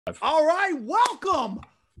All right, welcome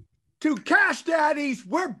to Cash Daddies.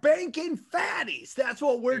 We're banking fatties. That's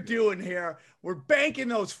what we're doing here. We're banking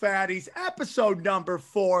those fatties. Episode number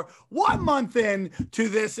 4, 1 month in to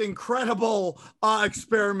this incredible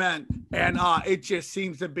experiment, and it just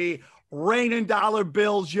seems to be raining dollar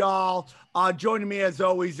bills, y'all. Joining me as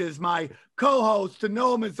always is my co-host. To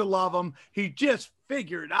know him is to love him. He just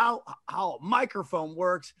figured out how a microphone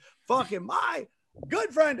works. Fucking my good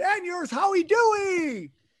friend and yours, Howie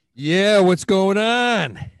Dewey. Yeah, what's going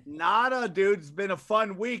on? Nada, dude. It's been a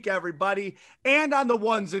fun week, everybody. And on the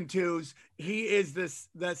ones and twos, he is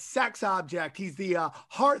the sex object. He's the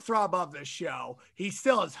heartthrob of the show. He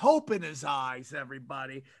still has hope in his eyes,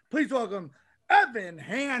 everybody. Please welcome Evan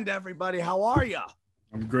Hand, everybody. How are you?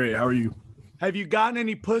 I'm great. How are you? Have you gotten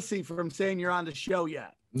any pussy from saying you're on the show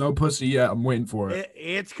yet? No pussy yet. I'm waiting for it.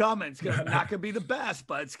 It's coming. It's not going to be the best,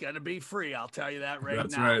 but it's going to be free. I'll tell you that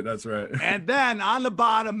now. That's right. And then on the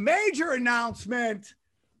bottom, major announcement.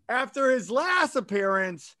 After his last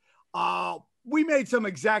appearance, we made some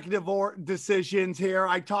executive decisions here.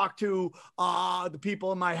 I talked to the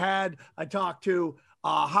people in my head. I talked to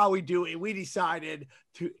Howie Dewey. We decided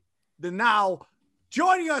to now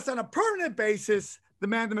joining us on a permanent basis, the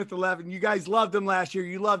man, the myth, 11. You guys loved him last year.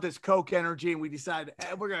 You loved his Coke energy, and we decided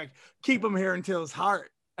we're going to keep him here until his heart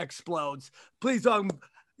explodes. Please welcome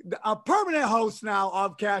a permanent host now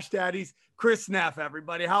of Cash Daddies, Chris Neff,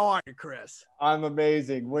 everybody. How are you, Chris? I'm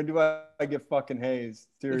amazing. When do I get fucking hazed?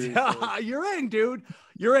 Seriously. You're in, dude.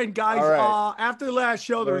 You're in, guys. Right. After the last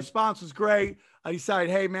show, the response was great. I decided,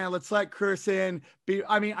 hey, man, let's let Chris in.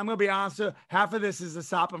 I'm going to be honest, half of this is to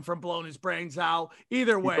stop him from blowing his brains out.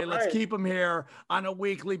 Either way, let's keep him here on a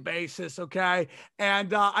weekly basis, okay?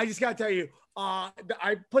 And I just got to tell you,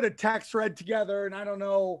 I put a text thread together, and I don't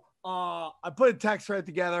know, I put a text thread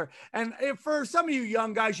together. And for some of you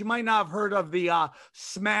young guys, you might not have heard of the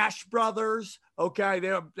Smash Brothers, okay?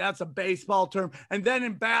 That's a baseball term. And then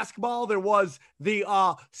in basketball, there was the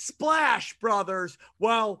Splash Brothers.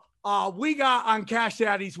 Well, we got on Cash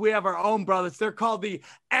Daddies, we have our own brothers. They're called the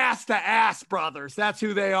Ass to Ass Brothers. That's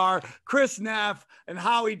who they are. Chris Neff and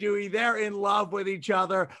Howie Dewey, they're in love with each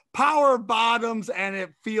other. Power bottoms, and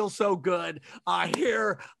it feels so good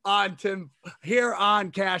here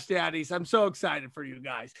on Cash Daddies. I'm so excited for you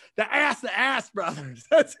guys. The Ass to Ass Brothers.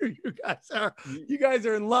 That's who you guys are. You guys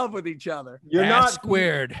are in love with each other. You're not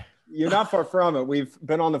squared. You're not far from it. We've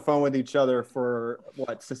been on the phone with each other for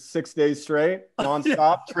 6 days straight,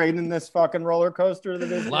 nonstop, trading this fucking roller coaster.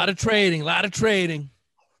 A lot of trading.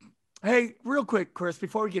 Hey, real quick, Chris,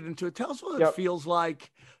 before we get into it, tell us what it feels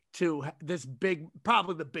like to this big,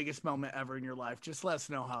 probably the biggest moment ever in your life. Just let us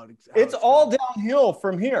know how it's all downhill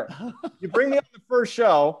from here. You bring me on the first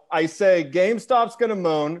show. I say GameStop's going to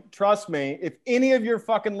moan. Trust me. If any of your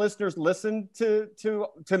fucking listeners listen to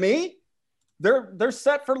me, they're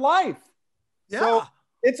set for life. Yeah. So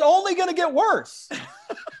it's only going to get worse.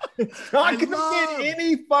 It's not going to get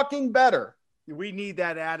any fucking better. We need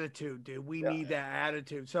that attitude, dude. We need that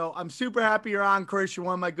attitude. So I'm super happy you're on, Chris. You're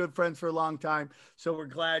one of my good friends for a long time. So we're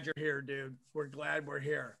glad you're here, dude. We're glad we're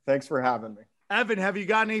here. Thanks for having me. Evan, have you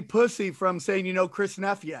got any pussy from saying you know Chris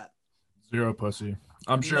Neff yet? Zero pussy.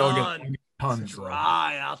 I'm sure I'll get tons.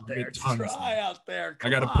 Try out there. Try out there. I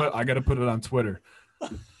gotta put it on Twitter.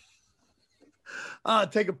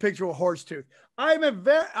 Take a picture of a horse tooth. I'm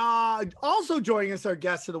also joining us, our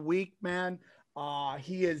guest of the week, man.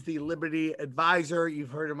 He is the Liberty Advisor.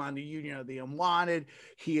 You've heard him on the Union of the Unwanted.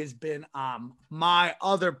 He has been on my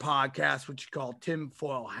other podcast, which is called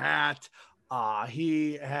Tinfoil Hat.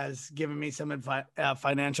 He has given me some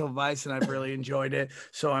financial advice, and I've really enjoyed it.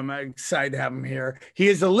 So I'm excited to have him here. He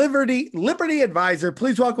is the Liberty Advisor.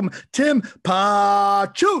 Please welcome Tim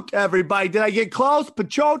Pachut, everybody. Did I get close?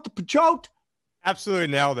 Pachot? Absolutely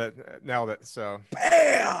nailed it. So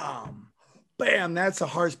bam. That's the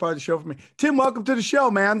hardest part of the show for me. Tim, welcome to the show,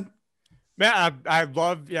 man. Man, I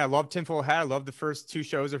love Tinfoil Hat. I love the first 2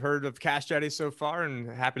 shows I've heard of Cash Daddy so far, and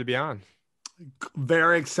happy to be on.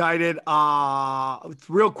 Very excited.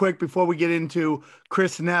 Real quick before we get into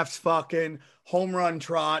Chris Neff's fucking home run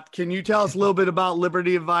trot, can you tell us a little bit about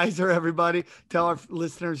Liberty Advisor, everybody? Tell our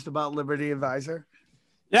listeners about Liberty Advisor.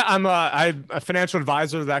 Yeah, I'm a financial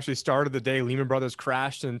advisor that actually started the day Lehman Brothers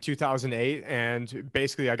crashed in 2008. And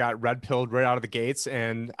basically I got red pilled right out of the gates.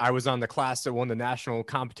 And I was on the class that won the national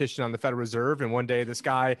competition on the Federal Reserve. And one day this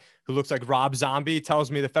guy who who looks like Rob Zombie tells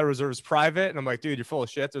me the Federal Reserve is private. And I'm like, dude, you're full of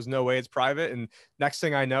shit. There's no way it's private. And next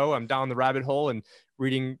thing I know, I'm down the rabbit hole and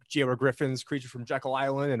reading G.R. Griffin's Creature from Jekyll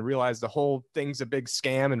Island and realized the whole thing's a big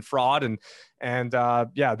scam and fraud. And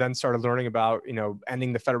then started learning about,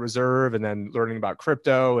 ending the Federal Reserve, and then learning about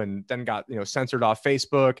crypto, and then got, censored off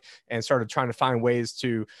Facebook, and started trying to find ways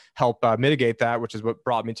to help mitigate that, which is what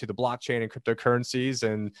brought me to the blockchain and cryptocurrencies.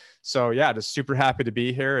 And so, yeah, just super happy to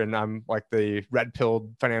be here. And I'm like the red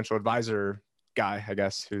pilled financial advisor guy, I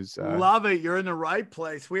guess, who's love it. You're in the right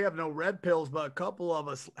place. We have no red pills, but a couple of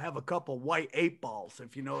us have a couple white 8-balls,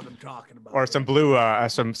 if you know what I'm talking about. Or some blue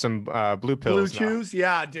blue pills. Blue chews,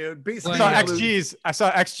 yeah, dude. I saw XG's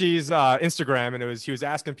Instagram, and he was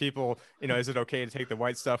asking people, is it okay to take the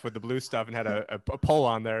white stuff with the blue stuff, and had a poll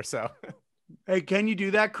on there. So hey, can you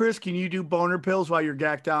do that, Chris? Can you do boner pills while you're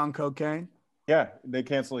gacked down cocaine? Yeah, they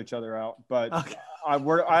cancel each other out, but okay. I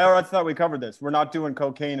already thought we covered this. We're not doing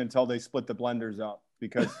cocaine until they split the blenders up,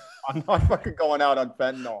 because I'm not fucking going out on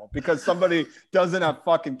fentanyl because somebody doesn't have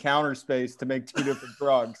fucking counter space to make 2 different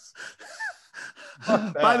drugs.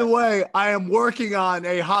 By the way, I am working on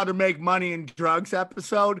a how to make money in drugs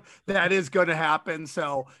episode. That is going to happen.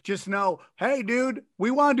 So just know, hey, dude,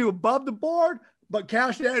 we want to do above the board, but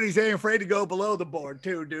Cash Daddies ain't afraid to go below the board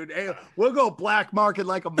too, dude. Hey, we'll go black market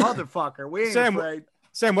like a motherfucker. We ain't afraid.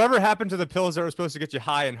 Sam, whatever happened to the pills that were supposed to get you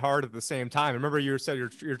high and hard at the same time? Remember you said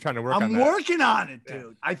you're trying to work on that. I'm working on it, dude. Yeah.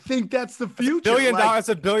 I think that's the future. That's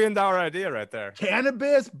 $1 billion idea right there.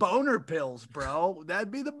 Cannabis boner pills, bro.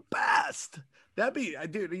 That'd be the best. That'd be,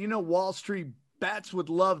 dude, Wall Street bets would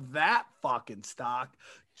love that fucking stock.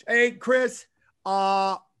 Hey, Chris,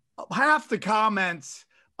 half the comments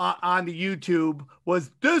on the YouTube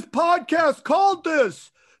was, this podcast called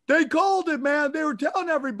this. They called it, man. They were telling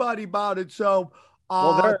everybody about it. So,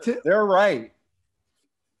 well, they're right.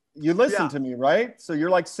 You listen to me, right? So you're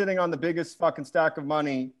like sitting on the biggest fucking stack of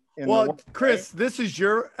money in the world, Chris, right? This is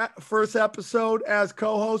your first episode as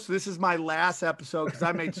co-host. This is my last episode because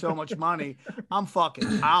I made so much money. I'm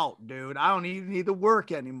fucking out, dude. I don't even need to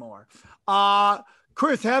work anymore.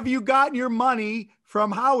 Chris, have you gotten your money from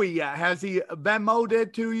Howie yet? Has he Venmo'd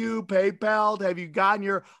it to you, PayPal? Have you gotten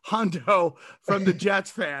your hundo from the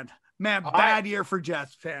Jets fan? Man, bad year for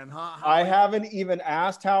Jets fan, huh? Howie? I haven't even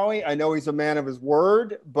asked Howie. I know he's a man of his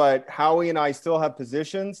word, but Howie and I still have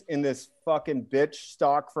positions in this fucking bitch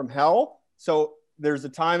stock from hell. So there's a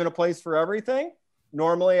time and a place for everything.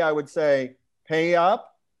 Normally, I would say pay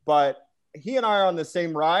up, but he and I are on the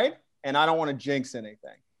same ride, and I don't want to jinx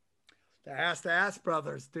anything. The ass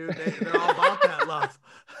brothers, dude. They're all about that love.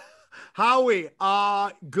 Howie,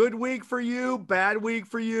 good week for you, bad week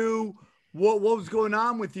for you. What was going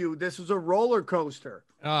on with you? This was a roller coaster.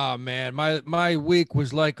 Oh man, my week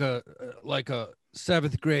was like a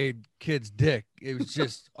 7th grade kid's dick. It was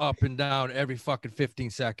just up and down every fucking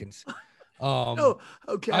 15 seconds.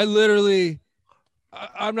 Okay.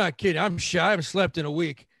 I'm not kidding. I'm shy. I haven't slept in a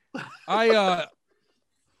week. I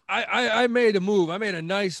made a move. I made a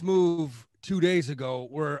nice move 2 days ago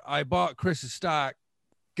where I bought Chris's stock,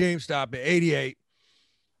 GameStop, at 88.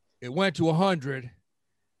 It went to 100.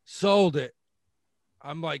 Sold it.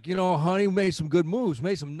 I'm like, honey, made some good moves,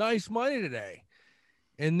 made some nice money today.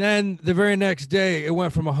 And then the very next day, it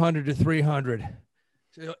went from 100 to 300.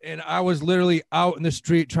 And I was literally out in the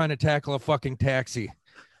street trying to tackle a fucking taxi.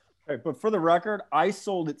 Right, but for the record, I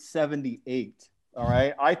sold at 78. All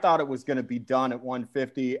right. I thought it was going to be done at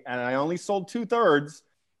 150, and I only sold 2/3.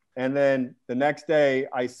 And then the next day,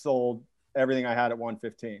 I sold everything I had at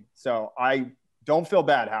 115. So I don't feel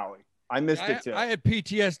bad, Howie. I missed it too. I had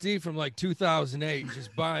PTSD from like 2008,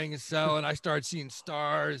 just buying and selling. I started seeing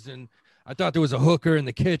stars, and I thought there was a hooker in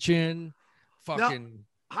the kitchen. Fucking.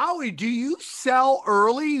 Now, Howie, do you sell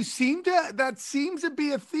early? That seems to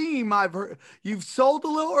be a theme I've heard. You've sold a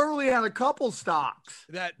little early on a couple stocks.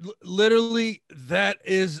 That literally, that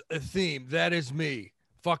is a theme. That is me.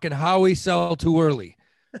 Fucking Howie sell too early.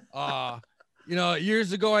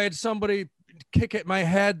 Years ago I had somebody kick at my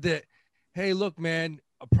head that, hey, look, man,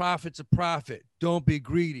 a profit's a profit. Don't be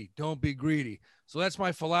greedy. Don't be greedy. So that's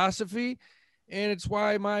my philosophy, and it's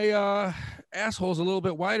why my asshole's a little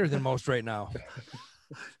bit wider than most right now.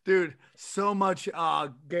 Dude, so much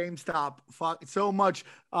GameStop, so much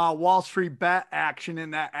Wall Street bet action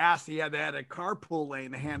in that ass. They had a carpool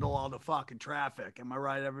lane to handle all the fucking traffic. Am I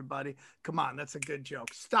right, everybody? Come on, that's a good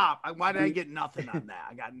joke. Stop. Why did I get nothing on that?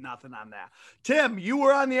 I got nothing on that. Tim, you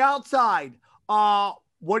were on the outside.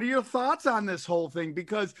 What are your thoughts on this whole thing?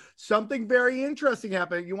 Because something very interesting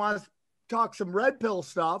happened. You want to talk some red pill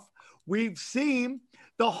stuff? We've seen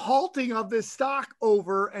the halting of this stock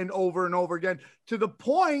over and over and over again, to the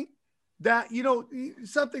point that, you know,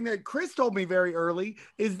 something that Chris told me very early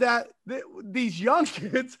is that these young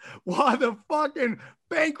kids want to fucking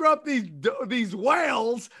bankrupt these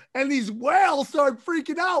whales, and these whales start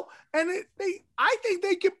freaking out, and I think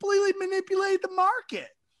they completely manipulate the market.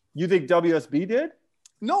 You think WSB did?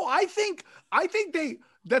 No, I think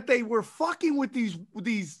they were fucking with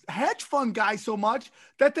these hedge fund guys so much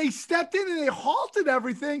that they stepped in and they halted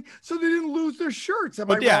everything so they didn't lose their shirts.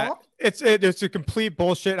 Am I wrong? It's a complete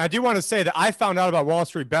bullshit. And I do want to say that I found out about Wall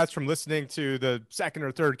Street Bets from listening to the second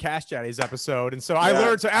or third Cash Daddies episode, and so I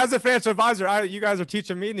learned. So as a financial advisor, you guys are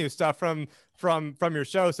teaching me new stuff from your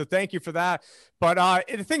show. So thank you for that. But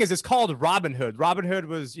the thing is, it's called Robin Hood. Robin Hood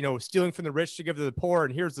was, you know, stealing from the rich to give to the poor,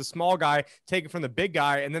 and here's the small guy taking from the big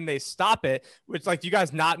guy, and then they stop it. Which, like, do you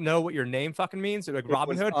guys not know what your name fucking means? Like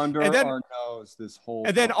Robin Hood under our nose this whole.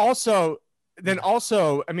 And then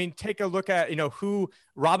also, I mean, take a look at, you know, who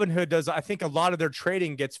Robinhood does. I think a lot of their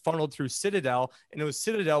trading gets funneled through Citadel, and it was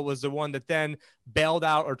Citadel was the one that then bailed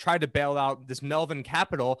out or tried to bail out this Melvin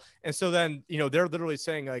Capital. And so then, you know, they're literally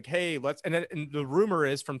saying like, hey, and the rumor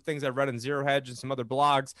is from things I've read in Zero Hedge and some other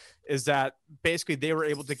blogs is that basically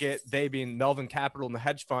they being Melvin Capital and the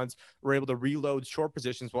hedge funds were able to reload short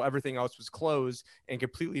positions while everything else was closed and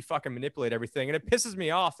completely fucking manipulate everything. And it pisses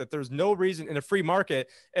me off that there's no reason in a free market,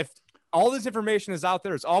 if all this information is out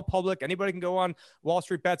there, it's all public. Anybody can go on Wall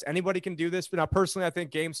Street Bets. Anybody can do this. But now, personally, I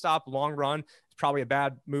think GameStop long run, it's probably a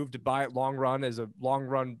bad move to buy it long run as a long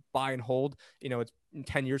run buy and hold. You know, it's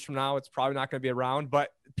 10 years from now, it's probably not going to be around, but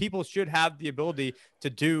people should have the ability to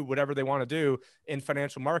do whatever they want to do in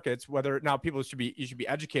financial markets, you should be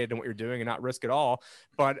educated in what you're doing and not risk it all.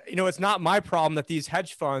 But, you know, it's not my problem that these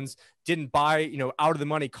hedge funds didn't buy, you know, out of the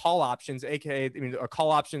money call options, aka, I mean, a call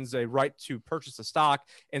options, a right to purchase a stock.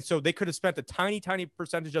 And so they could have spent a tiny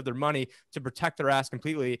percentage of their money to protect their ass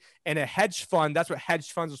completely. And a hedge fund, that's what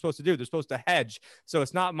hedge funds are supposed to do. They're supposed to hedge. So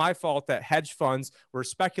it's not my fault that hedge funds were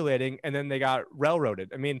speculating and then they got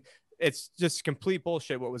railroaded. I mean, it's just complete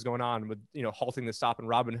bullshit what was going on with, you know, halting the stop in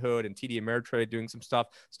Robinhood and TD Ameritrade doing some stuff,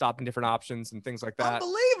 stopping different options and things like that.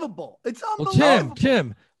 Unbelievable. It's unbelievable. Well,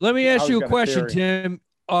 Tim, let me ask you a question, Tim.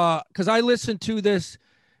 Because I listened to the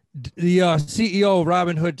CEO of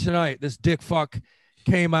Robinhood tonight. This dick fuck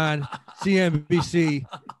came on CNBC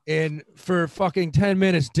and for fucking 10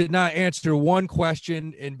 minutes did not answer one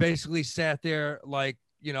question and basically sat there like,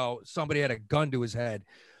 you know, somebody had a gun to his head.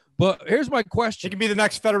 But here's my question. He could be the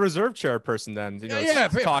next Federal Reserve chairperson then. You know,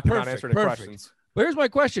 talking about answering questions. But here's my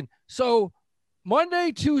question. So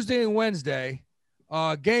Monday, Tuesday, and Wednesday,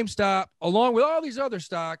 GameStop, along with all these other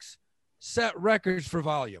stocks, set records for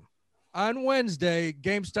volume. On Wednesday,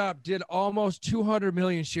 GameStop did almost 200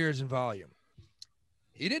 million shares in volume.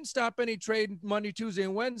 He didn't stop any trade Monday, Tuesday,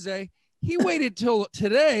 and Wednesday. He waited till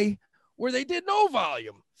today where they did no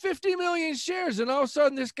volume, 50 million shares. And all of a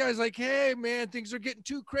sudden this guy's like, hey man, things are getting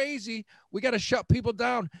too crazy. We got to shut people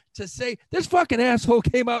down to say this fucking asshole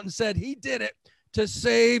came out and said he did it to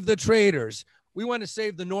save the traders. We want to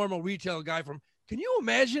save the normal retail guy from, can you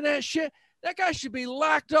imagine that shit? That guy should be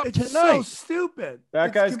locked up tonight. So stupid.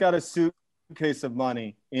 That guy's got a suitcase of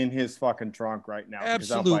money in his fucking trunk right now.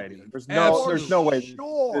 Absolutely. There's no way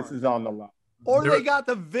this is on the line. Or they got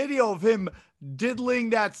the video of him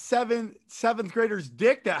diddling that seventh grader's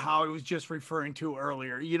dick that Howie was just referring to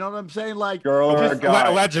earlier. You know what I'm saying? Like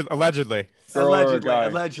allegedly. No,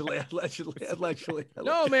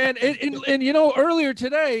 man. And you know, earlier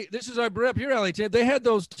today, I brought up your alley, Tim. They had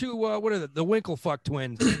those two, what are the Winklefuck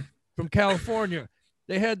twins from California.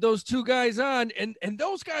 They had those two guys on, and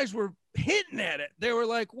those guys were hitting at it. They were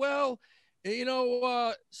like, well, you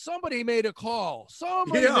know, somebody made a call.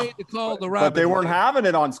 Somebody made the call to Robin. But they weren't having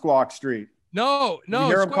it on Squawk Street. No. You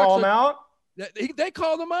hear them call them out? They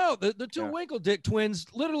called them out. The two Winkle Dick twins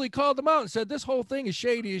literally called them out and said, this whole thing is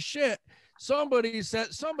shady as shit. Somebody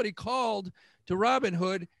called to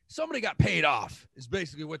Robinhood. Somebody got paid off is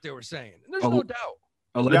basically what they were saying. And there's no doubt.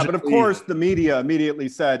 Allegedly. Yeah, but of course the media immediately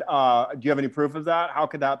said, do you have any proof of that? How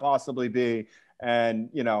could that possibly be? And,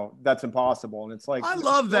 you know, that's impossible. And it's like, I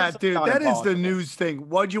love that, dude. That is the news thing.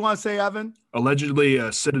 What do you want to say, Evan?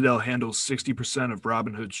 Allegedly, Citadel handles 60% of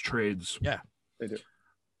Robinhood's trades. Yeah, they do.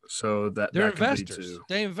 So they're investors.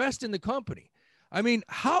 They invest in the company. I mean,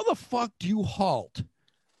 how the fuck do you halt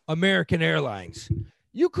American Airlines?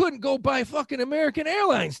 You couldn't go buy fucking American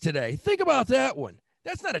Airlines today. Think about that one.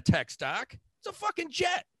 That's not a tech stock. It's a fucking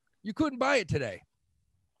jet. You couldn't buy it today.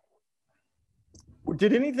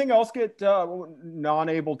 Did anything else get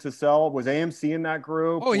non-able to sell? Was AMC in that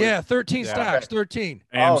group? Oh, yeah, 13 stocks, 13.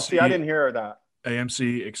 AMC, oh, see, I didn't hear that.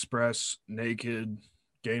 AMC, Express, Naked,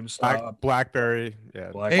 GameStop. BlackBerry.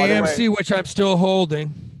 Yeah. AMC, which I'm still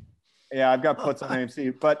holding. Yeah, I've got puts on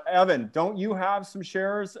AMC. But Evan, don't you have some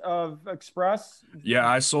shares of Express? Yeah,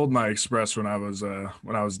 I sold my Express when I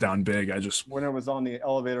was down big. When it was on the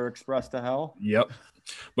elevator Express to hell. Yep.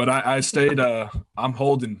 But I stayed. I'm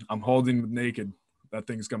holding with Naked. That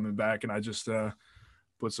thing's coming back, and I just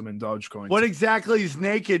put some in Dogecoin. What exactly is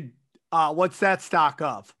Naked? What's that stock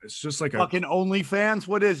of? It's just like fucking OnlyFans.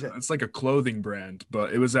 What is it? It's like a clothing brand,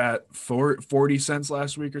 but it was at 40 cents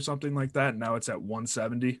last week or something like that. And now it's at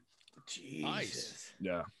 170. Jesus. Nice.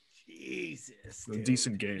 Yeah. Jesus. A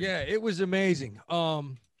decent game. Yeah, it was amazing.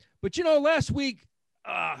 But you know, last week,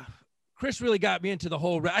 Chris really got me into the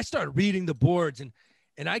whole. I started reading the boards and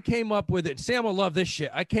I came up with it. Sam will love this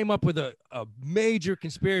shit. I came up with a major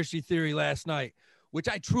conspiracy theory last night, which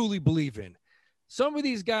I truly believe in. Some of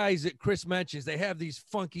these guys that Chris mentions, they have these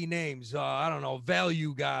funky names. I don't know,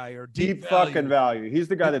 Value Guy or Deep fucking Value. He's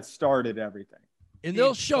the guy that started everything. And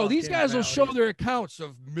they'll show, these guys will show their accounts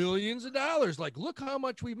of millions of dollars. Like, look how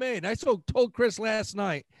much we made. And I told Chris last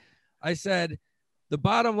night, I said, the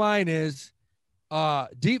bottom line is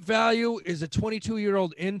Deep Value is a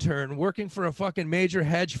 22-year-old intern working for a fucking major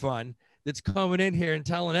hedge fund that's coming in here and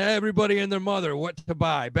telling everybody and their mother what to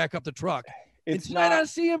buy, back up the truck. It's not on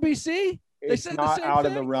CNBC. It's not out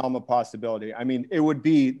of the realm of possibility. I mean, it would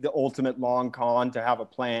be the ultimate long con to have a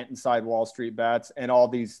plant inside Wall Street Bets, and all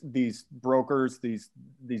these brokers, these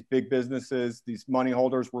big businesses, these money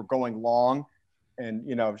holders were going long and,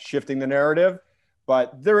 you know, shifting the narrative.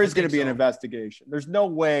 But there is going to be an investigation. There's no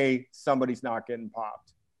way somebody's not getting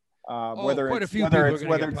popped. Whether it's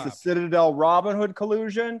the Citadel Robinhood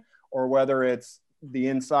collusion, or whether it's the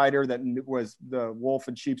insider that was the wolf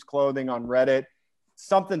in sheep's clothing on Reddit.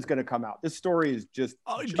 Something's going to come out. This story is just.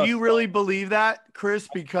 Do you really believe that, Chris?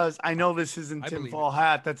 Because I know this isn't Tinfoil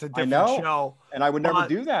Hat. That's a different show. And I would never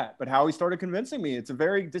do that. But Howie started convincing me. It's a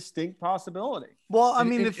very distinct possibility. Well, I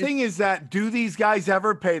mean, the thing is that, do these guys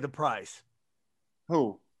ever pay the price?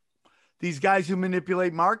 Who? These guys who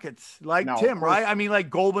manipulate markets, like Tim, right? I mean, like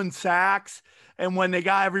Goldman Sachs. And when they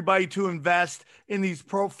got everybody to invest in these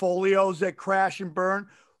portfolios that crash and burn,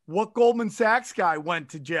 what Goldman Sachs guy went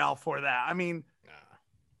to jail for that? I mean,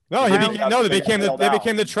 no, they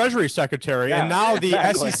became the Treasury Secretary, and now the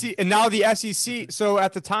SEC. And now the SEC. So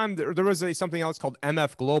at the time, there was something else called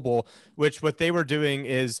MF Global, which what they were doing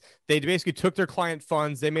is they basically took their client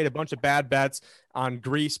funds, they made a bunch of bad bets on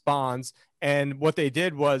Greece bonds, and what they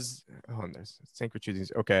did was,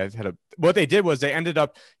 what they did was they ended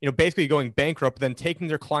up, basically going bankrupt, then taking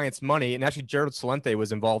their clients' money. And actually, Gerald Celente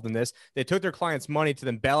was involved in this. They took their clients' money to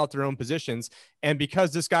then bail out their own positions. And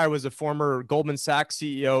because this guy was a former Goldman Sachs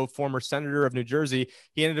CEO, former senator of New Jersey,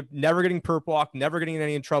 he ended up never getting perp walked, never getting in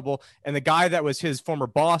any trouble. And the guy that was his former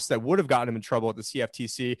boss that would have gotten him in trouble at the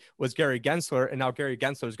CFTC was Gary Gensler. And now Gary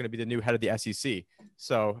Gensler is going to be the new head of the SEC.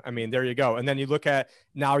 So, I mean, there you go. And then you look at,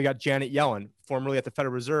 now you got Janet Yellen, formerly at the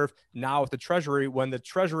Federal Reserve, now at the Treasury, when the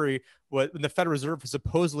Federal Reserve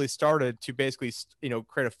supposedly started to basically,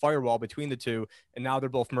 create a firewall between the two, and now they're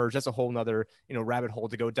both merged. That's a whole nother, rabbit hole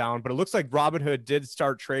to go down. But it looks like Robinhood did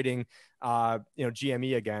start trading,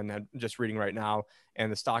 GME again. I'm just reading right now,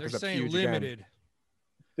 and the stock is up huge limited. Again.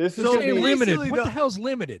 This is limited. What the hell's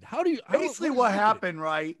limited? How do you? Basically, what happened,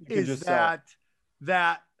 right, is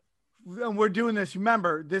that and we're doing this.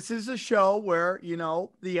 Remember, this is a show where,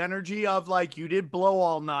 the energy of like you did blow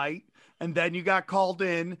all night and then you got called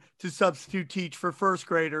in to substitute teach for first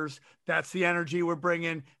graders. That's the energy we're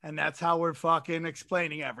bringing. And that's how we're fucking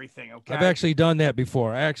explaining everything. Okay. I've actually done that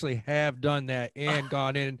before. I actually have done that and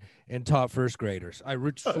gone in and taught first graders. I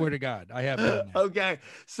swear to God, I have done that. Okay.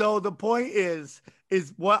 So the point is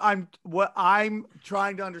what I'm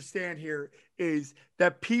trying to understand here is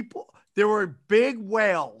that there were big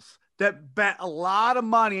whales that bet a lot of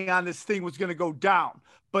money on this thing was going to go down.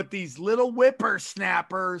 But these little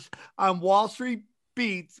whippersnappers on Wall Street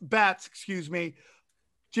bets,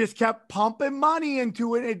 just kept pumping money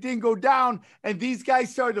into it. It didn't go down. And these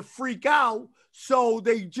guys started to freak out. So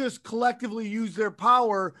they just collectively used their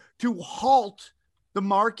power to halt the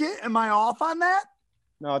market. Am I off on that?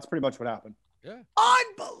 No, that's pretty much what happened. Yeah.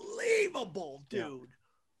 Unbelievable, dude. Yeah.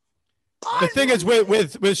 The thing is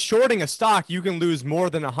with shorting a stock, you can lose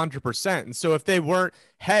more than 100%. And so if they weren't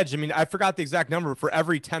hedged, I mean, I forgot the exact number, for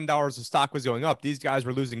every $10 the stock was going up, these guys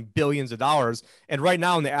were losing billions of dollars. And right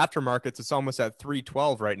now in the aftermarkets, it's almost at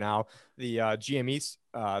 312 right now, the GME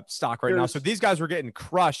stock right now. So these guys were getting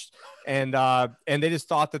crushed, and they just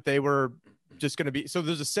thought that they were just going to be. So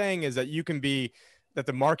there's a saying is that you can be that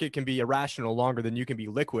the market can be irrational longer than you can be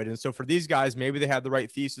liquid. And so for these guys, maybe they had the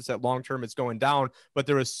right thesis that long-term it's going down, but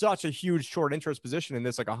there is such a huge short interest position in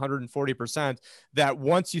this, like 140%, that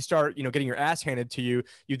once you start, getting your ass handed to you,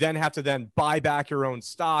 you then have to then buy back your own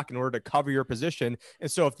stock in order to cover your position.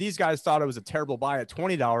 And so if these guys thought it was a terrible buy at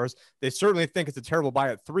 $20, they certainly think it's a terrible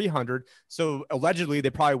buy at $300. So allegedly they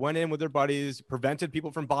probably went in with their buddies, prevented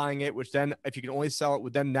people from buying it, which then if you can only sell it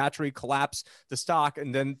would then naturally collapse the stock.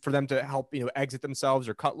 And then for them to help, exit themselves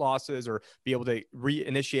or cut losses or be able to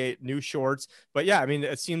reinitiate new shorts. But yeah, I mean,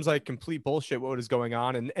 it seems like complete bullshit what is going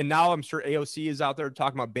on. And now I'm sure AOC is out there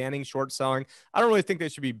talking about banning short selling. I don't really think they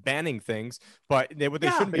should be banning things, but they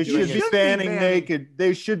should be banning naked.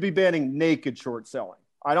 They should be banning naked short selling.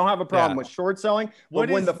 I don't have a problem with short selling. What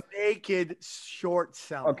is naked short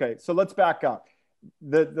selling? Okay, so let's back up.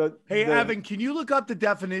 Evan, can you look up the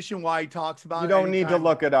definition why he talks about it? You don't need to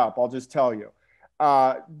look it up. I'll just tell you.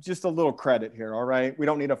 Just a little credit here, all right? We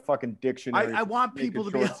don't need a fucking dictionary. I want people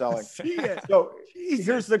to be able to see it. So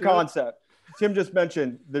here's the concept. Tim just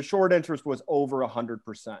mentioned the short interest was over 100%.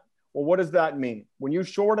 Well, what does that mean? When you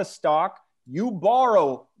short a stock, you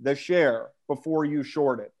borrow the share before you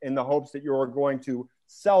short it in the hopes that you're going to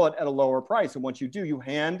sell it at a lower price. And once you do, you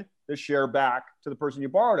hand the share back to the person you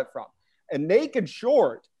borrowed it from. A naked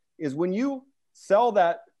short is when you sell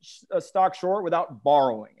that stock short without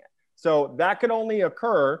borrowing it. So that can only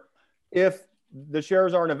occur if the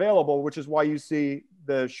shares aren't available, which is why you see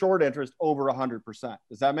the short interest over 100%.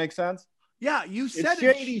 Does that make sense? Yeah, you said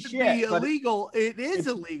it should be illegal. It is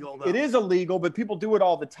illegal, though. It is illegal, but people do it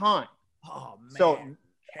all the time. Oh, man. So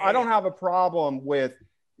I don't have a problem with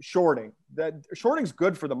shorting. That shorting's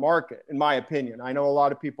good for the market, in my opinion. I know a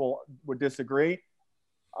lot of people would disagree,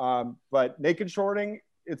 but naked shorting,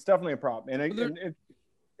 it's definitely a problem. And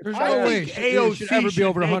there's I no way think AOC should ever be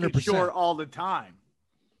over 100% short all the time.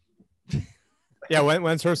 Yeah,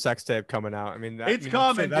 when's her sex tape coming out? I mean, It's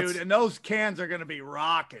coming, dude, and those cans are going to be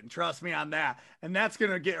rocking. Trust me on that. And that's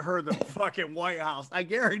going to get her the fucking White House. I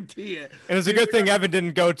guarantee it. And it's a good thing Evan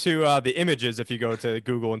didn't go to the images. If you go to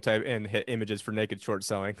Google and type in hit images for naked short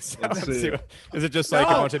selling, so is it just like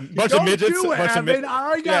a bunch of midgets? Evan. I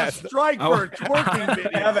already got a strike for a twerking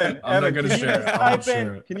video. Evan, I'm not going to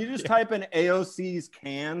share it. Can you just type in AOC's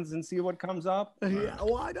cans and see what comes up? Yeah,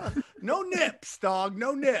 why not? No nips, dog.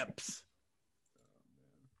 No nips.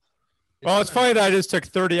 Well, it's funny that I just took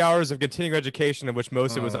 30 hours of continuing education, of which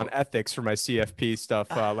most of it was on ethics for my CFP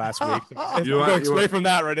stuff last week. You go straight from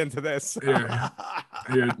that right into this. Here,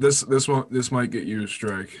 this might get you a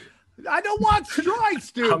strike. I don't want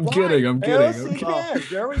strikes, dude. I'm kidding.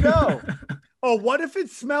 There we go. Oh, what if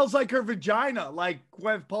it smells like her vagina, like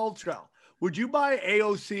Gwyneth Paltrow? Would you buy an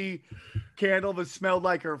AOC candle that smelled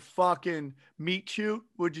like her fucking meat shoot?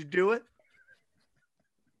 Would you do it?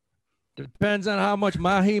 Depends on how much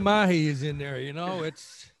mahi is in there.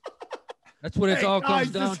 That's what it all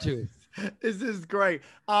comes down to. This is great.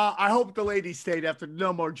 I hope the ladies stayed after.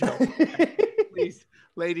 No more jokes. Please,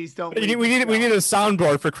 ladies, don't. We need a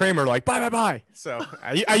soundboard for Kramer. Like bye. So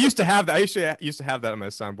I used to have that. I used to have that on my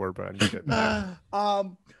soundboard, but I need it.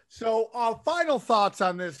 So final thoughts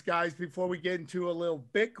on this, guys, before we get into a little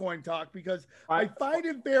Bitcoin talk, because I find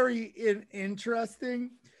it very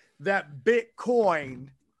interesting that Bitcoin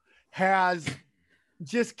has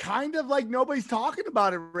just kind of like nobody's talking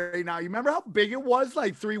about it right now. You remember how big it was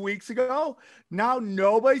like 3 weeks ago? Now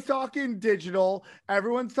nobody's talking digital.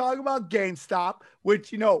 Everyone's talking about GameStop,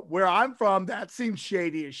 which, where I'm from, that seems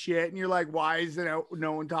shady as shit. And you're like, why is no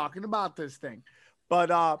one talking about this thing? But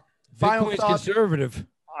final thoughts. Conservative.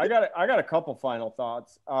 I got a couple final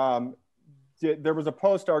thoughts. There was a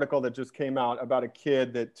Post article that just came out about a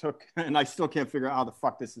kid that took, and I still can't figure out how the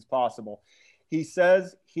fuck this is possible. He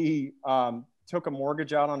says he took a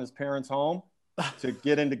mortgage out on his parents' home to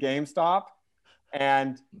get into GameStop.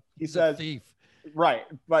 And he says, thief. Right.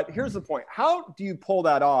 But here's the point. How do you pull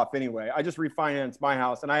that off anyway? I just refinanced my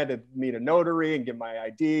house and I had to meet a notary and get my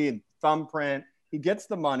ID and thumbprint. He gets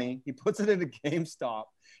the money. He puts it into GameStop.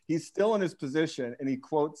 He's still in his position. And he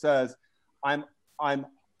quote says, I'm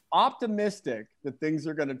optimistic that things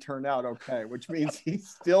are going to turn out okay, which means he's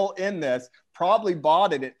still in this, probably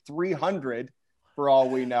bought it at 300 for all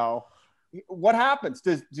we know. What happens?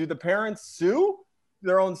 Do the parents sue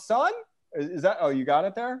their own son? Is that, you got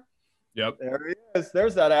it there? Yep. There he is.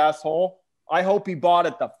 There's that asshole. I hope he bought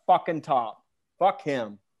at the fucking top. Fuck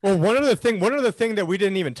him. Well, one other thing that we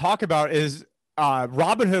didn't even talk about is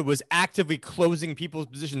Robinhood was actively closing people's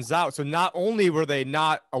positions out. So not only were they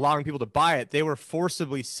not allowing people to buy it, they were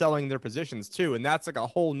forcibly selling their positions too. And that's like a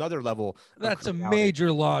whole nother level. That's a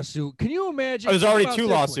major lawsuit. Can you imagine? There's already 2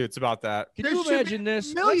 lawsuits about that. Can you imagine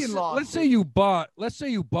this? Let's say you bought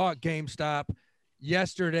GameStop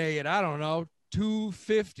yesterday at, I don't know,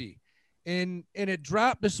 $250. And it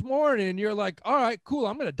dropped this morning, and you're like, all right, cool.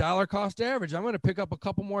 I'm going to dollar cost average. I'm going to pick up a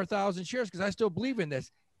couple more thousand shares because I still believe in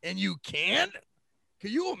this. And you can't?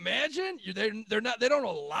 Can you imagine? They don't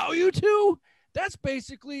allow you to? That's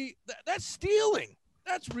basically, that's stealing.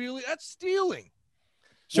 That's stealing.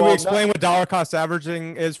 Should we explain what dollar cost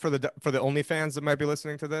averaging is for the OnlyFans that might be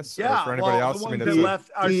listening to this? Yeah. Or for anybody else? The ones that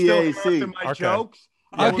left are still left in my jokes.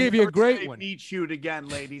 I'll give you a great one. Meet shoot again,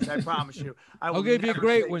 ladies. I promise you. I'll give you a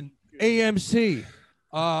great one. AMC.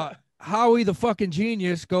 Howie the fucking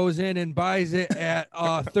genius goes in and buys it at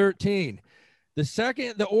 13. The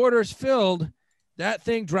second the order's filled, that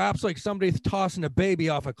thing drops like somebody tossing a baby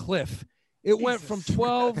off a cliff. It went from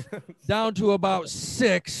 12 down to about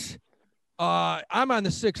 6. I'm on the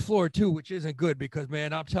 6th floor too, which isn't good because,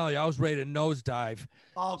 man, I'm telling you, I was ready to nosedive.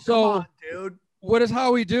 Oh, come on, dude. What does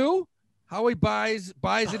Howie do? Howie buys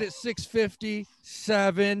it at 650,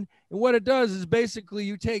 7. And what it does is basically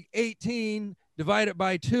you take 18, divide it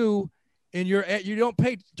by 2, and you don't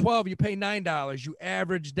pay 12, you pay $9. You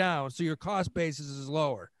average down, so your cost basis is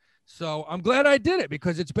lower. So I'm glad I did it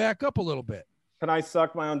because it's back up a little bit. Can I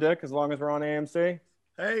suck my own dick as long as we're on AMC?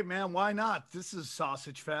 Hey, man, why not? This is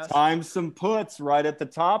Sausage Fest. Times some puts right at the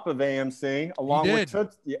top of AMC, along with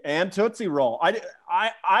Tootsie Roll. I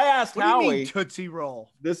asked Howie. What do you mean Tootsie Roll?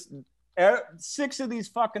 6 of these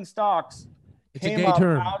fucking stocks It's came up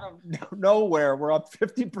out of nowhere. We're up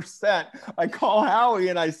 50%. I call Howie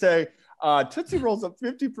and I say, Tootsie Roll's up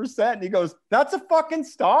 50%. And he goes, that's a fucking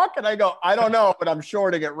stock? And I go, I don't know, but I'm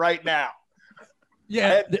shorting it right now.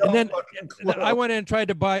 Yeah, and then I went in and tried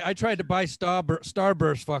to buy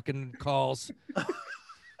Starburst fucking calls.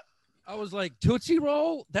 I was like, Tootsie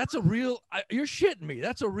Roll? That's a real, you're shitting me.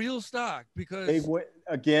 That's a real stock because they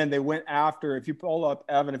went after, if you pull up,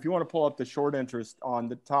 Evan, if you want to pull up the short interest on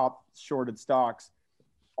the top shorted stocks,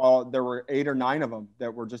 there were 8 or 9 of them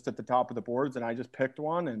that were just at the top of the boards, and I just picked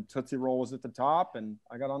one, and Tootsie Roll was at the top, and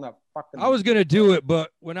I got on that fucking. I was gonna do it, but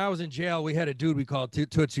when I was in jail, we had a dude we called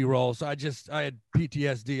Tootsie Roll, so I had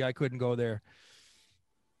PTSD. I couldn't go there.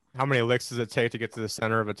 How many licks does it take to get to the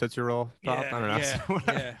center of a Tootsie Roll top? Yeah, I don't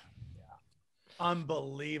know. Yeah.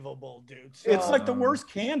 Unbelievable, dude. So, it's like the worst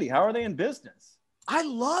candy. How are they in business? I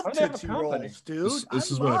love Tootsie Rolls, dude. This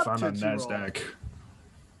is what I found on NASDAQ.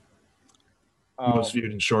 Most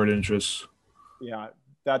viewed in short interest. Yeah,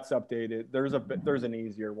 that's updated. There's an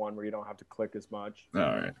easier one where you don't have to click as much. All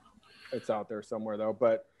right. It's out there somewhere though.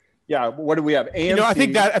 But yeah, what do we have? AMC,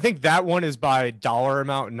 I think that one is by dollar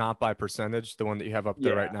amount, not by percentage. The one that you have up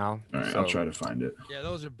there right now. All right, I'll try to find it. Yeah,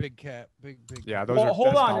 those are big cap, big. Yeah, those are.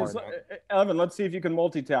 Hold on, Evan. Let's see if you can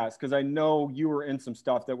multitask because I know you were in some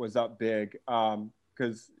stuff that was up big.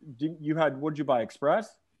 Because you had, what'd you buy?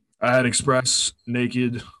 Express? I had Express,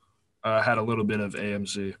 Naked. Had a little bit of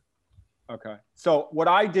AMC. Okay. So what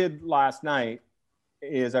I did last night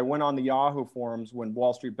is I went on the Yahoo forums when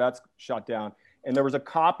Wall Street Bets shut down, and there was a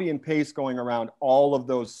copy and paste going around all of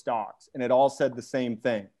those stocks, and it all said the same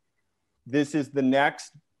thing. This is the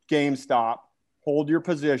next GameStop. Hold your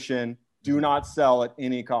position. Do not sell at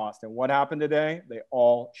any cost. And what happened today? They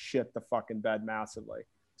all shit the fucking bed massively.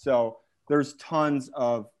 So there's tons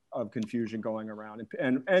of confusion going around,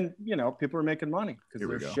 and you know, people are making money because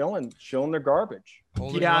they're shilling their garbage.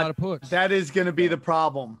 Holding a lot of puts. That is going to be the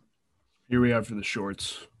problem. Here we have for the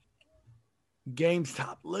shorts.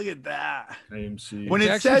 GameStop. Look at that. AMC. When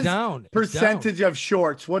it says down, percentage of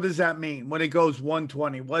shorts, what does that mean? When it goes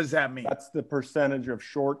 120, what does that mean? That's the percentage of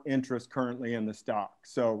short interest currently in the stock.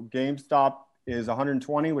 So GameStop is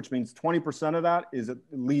 120, which means 20% of that is at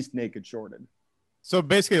least naked shorted. So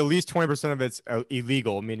basically, at least 20% of it's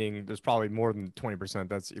illegal, meaning there's probably more than 20%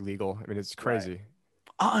 that's illegal. I mean, it's crazy. Right.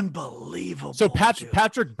 Unbelievable. So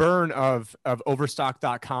Patrick Byrne of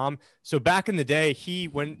Overstock.com. So back in the day,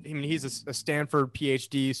 he's a Stanford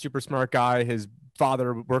PhD, super smart guy. His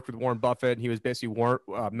father worked with Warren Buffett. And he was basically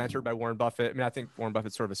mentored by Warren Buffett. I mean, I think Warren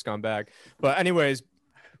Buffett's sort of a scumbag. But anyways,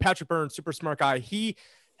 Patrick Byrne, super smart guy. He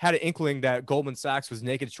had an inkling that Goldman Sachs was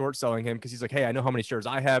naked short selling him because he's like, hey, I know how many shares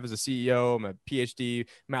I have as a CEO. I'm a PhD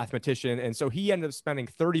mathematician. And so he ended up spending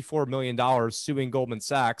 $34 million suing Goldman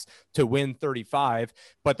Sachs to win 35.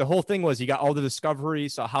 But the whole thing was he got all the discovery,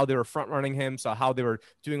 saw how they were front running him, saw how they were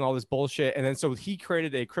doing all this bullshit. And then so he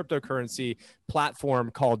created a cryptocurrency platform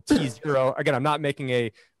called T0. Again, I'm not making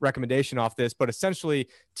a recommendation off this, but essentially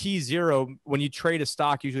T0, when you trade a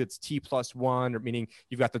stock, usually it's T+1, or meaning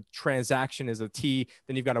you've got the transaction is a T,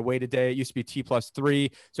 then you've got a wait a day. It used to be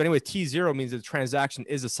T+3. So anyway, T0 means the transaction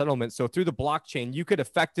is a settlement. So through the blockchain, you could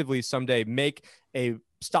effectively someday make a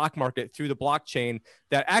stock market through the blockchain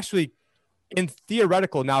that actually, in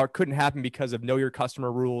theoretical, now it couldn't happen because of know your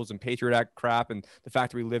customer rules and Patriot Act crap and the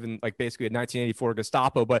fact that we live in like basically a 1984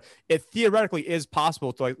 Gestapo, but it theoretically is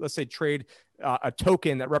possible to, like, let's say, trade a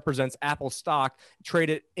token that represents Apple stock,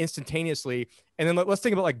 trade it instantaneously. And then let's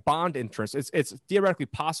think about like bond interest. It's theoretically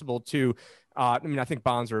possible to, I mean, I think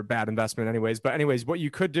bonds are a bad investment anyways, but anyways, what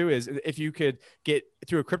you could do is if you could get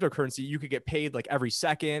through a cryptocurrency, you could get paid like every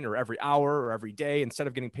second or every hour or every day, instead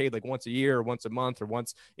of getting paid like once a year or once a month or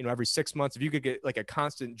once, every 6 months. If you could get like a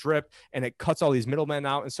constant drip, and it cuts all these middlemen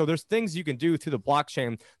out. And so there's things you can do through the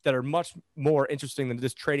blockchain that are much more interesting than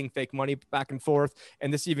just trading fake money back and forth.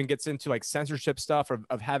 And this even gets into like censorship stuff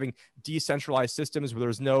of having decentralized systems where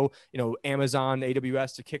there's no, Amazon,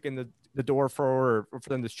 AWS to kick in the door or for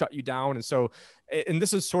them to shut you down. And so, and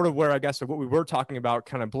this is sort of where I guess what we were talking about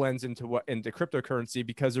kind of blends into cryptocurrency,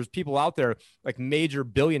 because there's people out there like major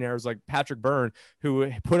billionaires like Patrick Byrne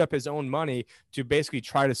who put up his own money to basically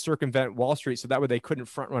try to circumvent Wall Street, so that way they couldn't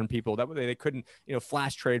front run people, that way they couldn't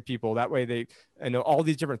flash trade people, that way they all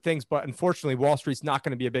these different things. But unfortunately, Wall Street's not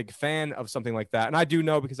going to be a big fan of something like that. And I do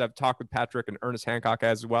know, because I've talked with Patrick and Ernest Hancock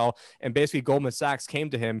as well, and basically Goldman Sachs came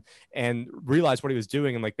to him and realized what he was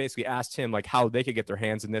doing and like basically asked him like how they could get their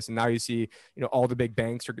hands in this. And now you see all the big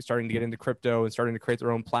banks are starting to get into crypto and starting to create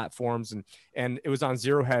their own platforms. And it was on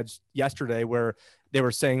Zero Hedge yesterday where they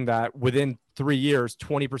were saying that within 3 years,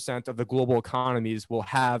 20% of the global economies will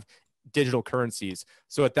have digital currencies.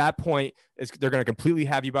 So at that point, they're going to completely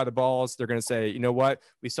have you by the balls. They're going to say, you know what,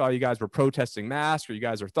 we saw you guys were protesting masks, or you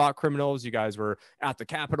guys are thought criminals, you guys were at the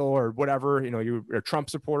Capitol or whatever, you're Trump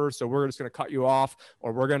supporters, so we're just going to cut you off,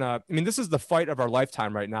 or we're going to, this is the fight of our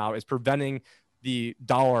lifetime right now, is preventing the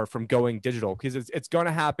dollar from going digital, because it's going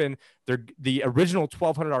to happen. The original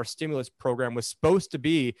 $1,200 stimulus program was supposed to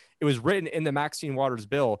be, it was written in the Maxine Waters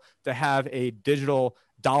bill to have a digital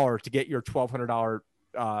dollar to get your $1,200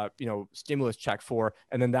 stimulus check for,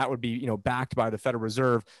 and then that would be backed by the Federal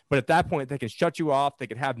Reserve. But at that point, they can shut you off, they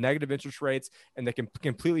can have negative interest rates, and they can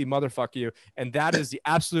completely motherfuck you. And that is the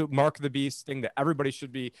absolute mark of the beast thing that everybody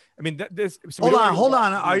should be. Hold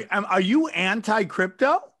on. Are you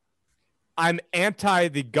anti-crypto? I'm anti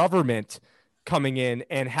the government coming in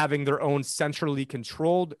and having their own centrally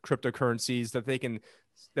controlled cryptocurrencies that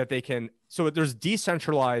they can. So there's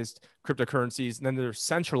decentralized cryptocurrencies, and then there's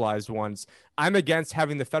centralized ones. I'm against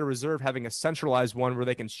having the Federal Reserve having a centralized one where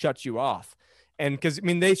they can shut you off. And because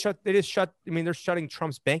they're shutting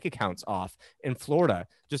Trump's bank accounts off in Florida,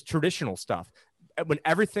 just traditional stuff. When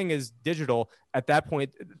everything is digital, at that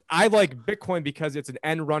point, I like Bitcoin because it's an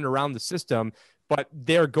end run around the system, but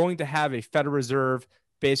they're going to have a Federal Reserve,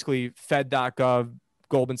 basically Fed.gov,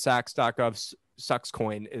 Goldman Sachs.gov,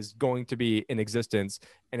 Suxcoin is going to be in existence,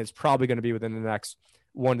 and it's probably going to be within the next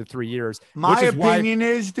 1 to 3 years. My opinion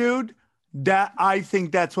is, dude, that I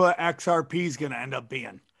think that's what XRP is going to end up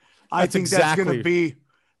being. I think that's going to be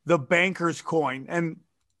the banker's coin. And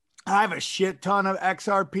I have a shit ton of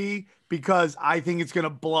XRP because I think it's going to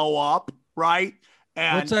blow up, right?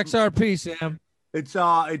 And what's XRP, Sam?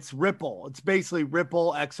 It's Ripple. It's basically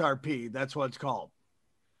Ripple XRP. That's what it's called.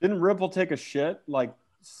 Didn't Ripple take a shit like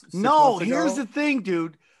 6 No, months ago? Here's the thing,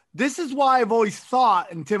 dude. This is why I've always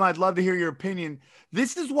thought, and Tim, I'd love to hear your opinion.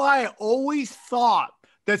 This is why I always thought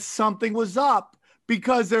that something was up,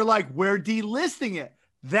 because they're like, we're delisting it.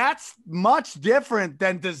 That's much different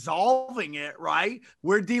than dissolving it, right?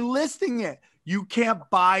 We're delisting it. You can't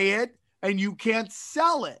buy it and you can't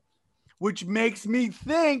sell it, which makes me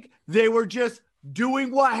think they were just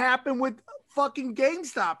doing what happened with fucking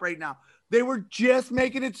GameStop right now. They were just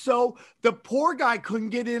making it so the poor guy couldn't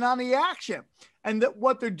get in on the action. And that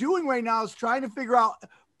what they're doing right now is trying to figure out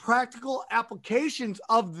practical applications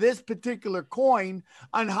of this particular coin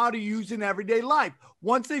on how to use in everyday life.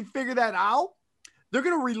 Once they figure that out, they're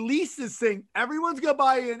going to release this thing. Everyone's going to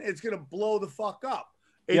buy in. It's going to blow the fuck up.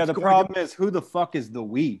 The problem is, who the fuck is the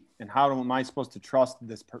we, and how am I supposed to trust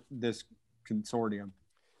this consortium?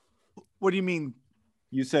 What do you mean?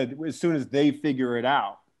 You said as soon as they figure it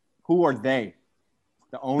out. Who are they?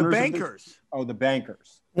 The owners? The bankers. The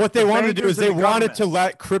bankers. What they wanted to do is they wanted to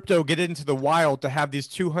let crypto get into the wild, to have these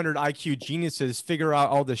 200 IQ geniuses figure out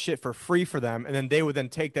all this shit for free for them. And then they would then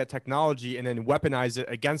take that technology and then weaponize it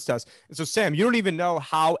against us. And so, Sam, you don't even know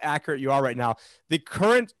how accurate you are right now. The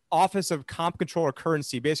current Office of Comp Controller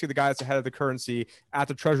Currency, basically the guy that's the head of the currency at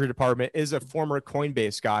the Treasury Department, is a former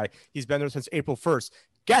Coinbase guy. He's been there since April 1st.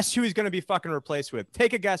 Guess who he's going to be fucking replaced with?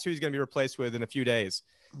 Take a guess who he's going to be replaced with in a few days.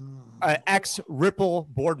 Ex-Ripple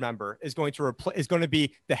board member is going to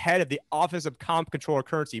be the head of the Office of Comp Controller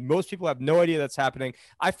Currency. Most people have no idea that's happening.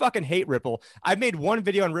 I fucking hate Ripple. I've made one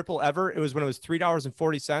video on Ripple ever. It was when it was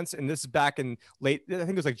 $3.40, and this is back in late, I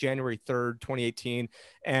think it was like January 3rd, 2018.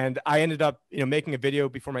 And I ended up, making a video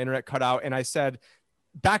before my internet cut out, and I said,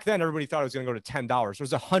 back then, everybody thought it was going to go to $10. There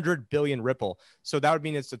was 100 billion Ripple. So that would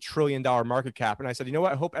mean it's $1 trillion market cap. And I said, you know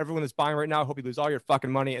what? I hope everyone is buying right now. I hope you lose all your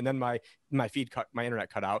fucking money. And then my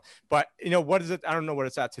internet cut out. But what is it? I don't know what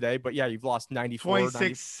it's at today, but yeah, you've lost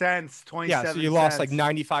 26 cents, 27 Yeah, so you lost like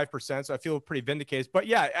 95%. So I feel pretty vindicated. But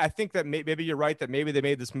yeah, I think that maybe you're right that maybe they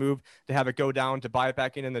made this move to have it go down, to buy it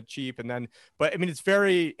back in the cheap. And then, but I mean, it's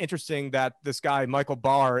very interesting that this guy, Michael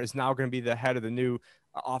Barr, is now going to be the head of the new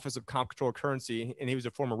Office of Comp Control Currency, and he was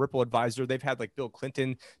a former Ripple advisor. They've had like Bill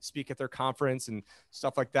Clinton speak at their conference and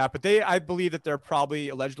stuff like that. But I believe that they're probably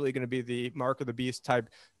allegedly going to be the mark of the beast type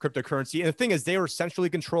cryptocurrency. And the thing is, they were centrally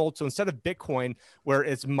controlled. So instead of Bitcoin, where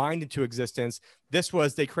it's mined into existence, they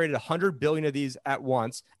created 100 billion of these at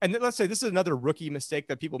once. And then let's say this is another rookie mistake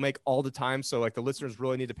that people make all the time. So like the listeners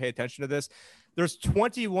really need to pay attention to this. There's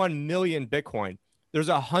 21 million Bitcoin. There's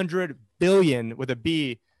 100 billion with a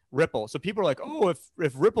B Ripple. So people are like, oh, if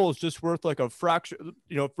Ripple is just worth like a fraction,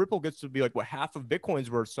 if Ripple gets to be like what half of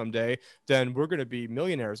Bitcoin's worth someday, then we're going to be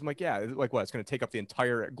millionaires. I'm like, yeah, like what? It's going to take up the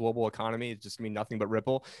entire global economy. It's just going to be nothing but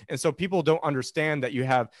Ripple. And so people don't understand that you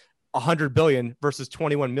have 100 billion versus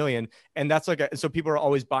 21 million. And that's like, so people are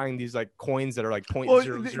always buying these like coins that are like point well,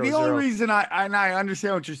 zero. The only reason I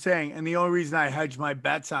understand what you're saying, and the only reason I hedged my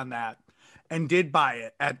bets on that and did buy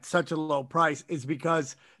it at such a low price is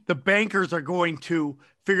because the bankers are going to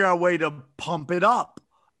figure out a way to pump it up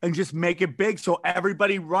and just make it big so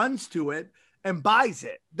everybody runs to it and buys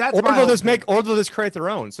it. That's or they'll just create their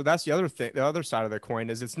own. So that's the other thing. The other side of the coin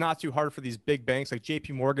is it's not too hard for these big banks. Like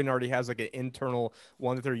JP Morgan already has like an internal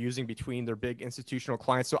one that they're using between their big institutional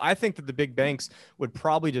clients. So I think that the big banks would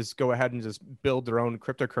probably just go ahead and just build their own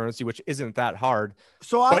cryptocurrency, which isn't that hard.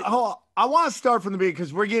 So I want to start from the beginning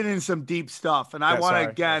because we're getting into some deep stuff, and I want to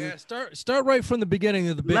again start right from the beginning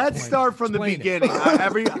of the Bitcoin. Let's start from the beginning.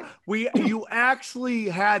 You actually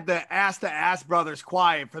had the Ask Brothers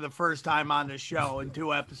quiet for the first time on this show in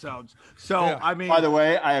 2 episodes. So yeah. I mean, by the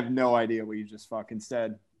way, I have no idea what you just fucking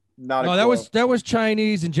said. No, that was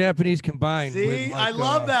Chinese and Japanese combined. See, I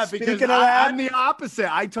love that because I'm the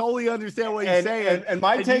opposite. I totally understand what you're saying. And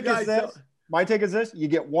my take is this. My take is this: you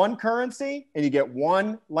get one currency and you get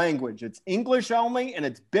one language. It's English only and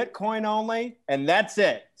it's Bitcoin only, and that's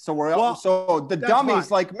it. So the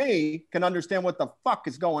dummies like me can understand what the fuck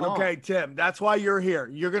is going on. Okay, Tim, that's why you're here.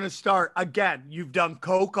 You're gonna start again. You've done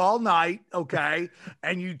coke all night, okay,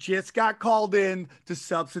 and you just got called in to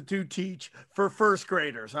substitute teach for first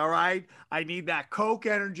graders. All right, I need that coke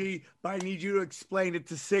energy, but I need you to explain it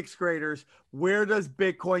to 6th graders. Where does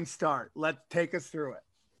Bitcoin start? Let's take us through it.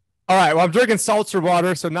 All right. Well, I'm drinking seltzer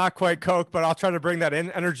water, so not quite Coke, but I'll try to bring that in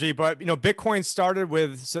energy. But, Bitcoin started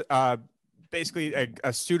with basically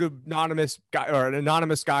a pseudonymous guy or an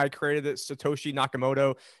anonymous guy created it, Satoshi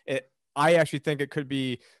Nakamoto. I actually think it could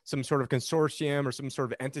be some sort of consortium or some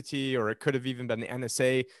sort of entity, or it could have even been the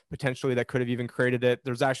NSA potentially that could have even created it.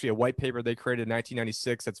 There's actually a white paper they created in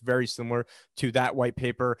 1996 that's very similar to that white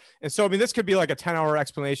paper. And so, I mean, this could be like a 10-hour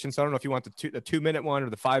explanation. So I don't know if you want the 2-minute one or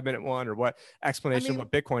the 5-minute one or what explanation of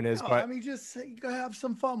what Bitcoin is. But I mean, just have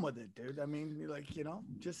some fun with it, dude. I mean,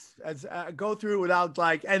 just as go through without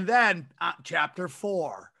and then chapter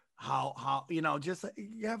 4, how just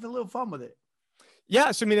you have a little fun with it.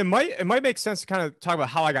 Yeah, so I mean, it might make sense to kind of talk about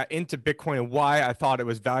how I got into Bitcoin and why I thought it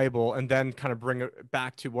was valuable, and then kind of bring it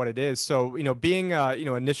back to what it is. So, being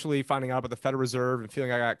initially finding out about the Federal Reserve and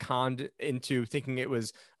feeling I got conned into thinking it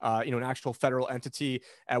was an actual federal entity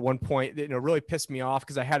at one point, really pissed me off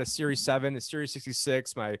because I had a Series 7, a Series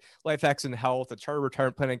 66, my life hacks and health, a chartered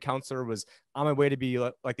retirement planning counselor, was on my way to be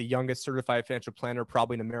like the youngest certified financial planner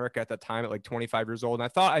probably in America at that time at like 25 years old. And I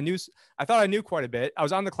thought I knew quite a bit. I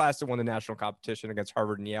was on the class that won the national competition against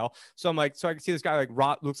Harvard and Yale. So I'm like, so I can see this guy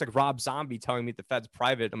looks like Rob Zombie telling me the Fed's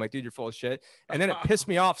private. I'm like, dude, you're full of shit. And then it pissed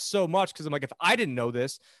me off so much because I'm like, if I didn't know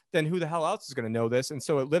this, then who the hell else is going to know this? And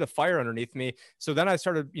so it lit a fire underneath me. So then I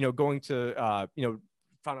started, going to,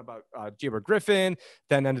 found out about J. Edward Griffin,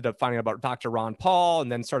 then ended up finding out about Dr. Ron Paul,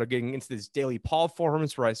 and then started getting into these daily Paul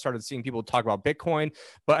forums where I started seeing people talk about Bitcoin.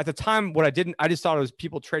 But at the time, I just thought it was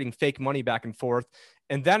people trading fake money back and forth.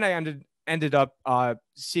 And then I ended up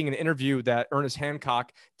seeing an interview that Ernest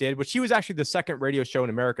Hancock did, which he was actually the second radio show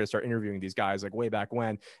in America to start interviewing these guys like way back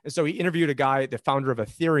when. And so he interviewed a guy, the founder of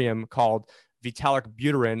Ethereum, called Vitalik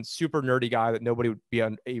Buterin, super nerdy guy that nobody would be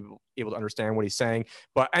able to understand what he's saying.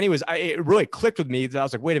 But anyways, it really clicked with me that I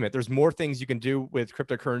was like, wait a minute, there's more things you can do with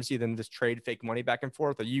cryptocurrency than just trade fake money back and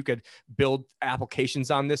forth. That you could build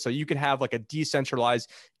applications on this. So you could have like a decentralized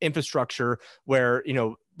infrastructure where,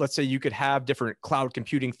 let's say you could have different cloud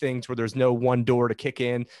computing things where there's no one door to kick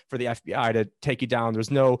in for the FBI to take you down. There's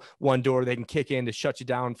no one door they can kick in to shut you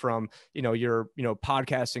down from, your,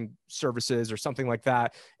 podcasting services or something like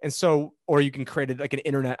that. And so, or you can create like an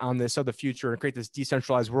internet on this of the future and create this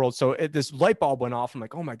decentralized world. So this light bulb went off. I'm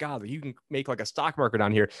like, oh my God, you can make like a stock market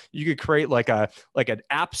on here. You could create like an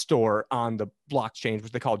app store on the blockchain,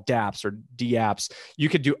 which they call dApps or dApps. You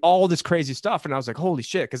could do all this crazy stuff. And I was like, holy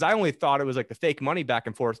shit. Cause I only thought it was like the fake money back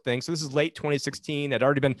and forth thing. So this is late 2016. I'd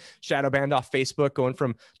already been shadow banned off Facebook, going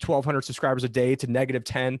from 1,200 subscribers a day to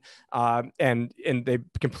 -10. And they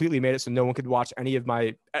completely made it so no one could watch any of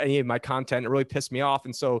my content. It really pissed me off.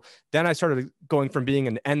 And so then I started going from being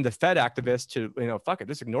an end the Fed activist to, fuck it,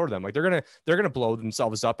 just ignore them. Like they're going to blow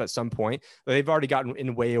themselves up at some point. They've already gotten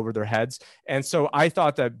in way over their heads. And so I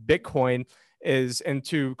thought that Bitcoin is, and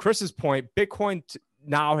to Chris's point, Bitcoin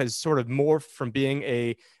now has sort of morphed from being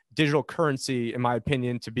a digital currency, in my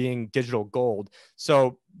opinion, to being digital gold.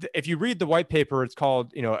 So if you read the white paper, it's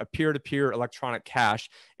called, a peer-to-peer electronic cash.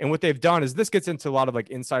 And what they've done is, this gets into a lot of like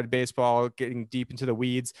inside baseball, getting deep into the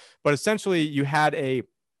weeds, but essentially you had a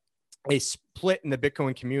split in the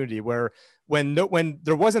Bitcoin community where when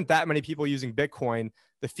there wasn't that many people using Bitcoin,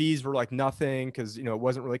 the fees were like nothing because, it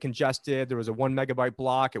wasn't really congested. There was a 1 megabyte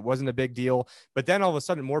block. It wasn't a big deal. But then all of a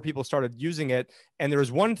sudden more people started using it. And there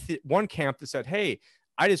was one camp that said, hey,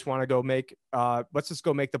 I just want to go make, let's just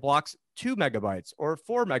go make the blocks 2 megabytes or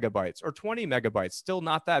 4 megabytes or 20 megabytes, still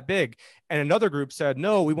not that big. And another group said,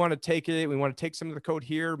 no, we want to take it. We want to take some of the code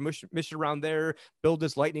here, mush it around there, build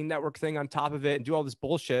this lightning network thing on top of it and do all this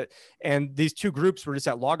bullshit. And these two groups were just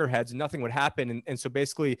at loggerheads and nothing would happen. And so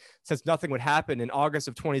basically, since nothing would happen, in August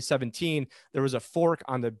of 2017, there was a fork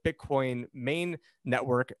on the Bitcoin main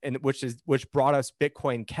network, and which brought us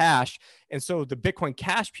Bitcoin Cash. And so the Bitcoin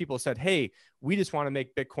Cash people said, hey, we just want to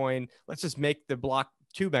make Bitcoin. Let's just make the block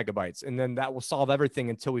 2 megabytes. And then that will solve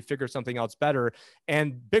everything until we figure something else better.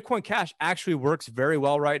 And Bitcoin Cash actually works very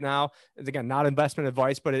well right now. And again, not investment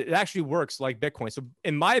advice, but it actually works like Bitcoin. So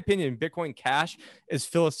in my opinion, Bitcoin Cash is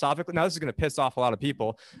philosophically, now this is going to piss off a lot of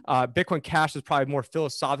people. Bitcoin Cash is probably more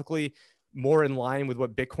philosophically more in line with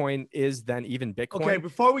what Bitcoin is than even Bitcoin. Okay,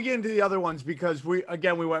 before we get into the other ones, because we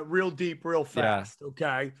went real deep, real fast. Yeah.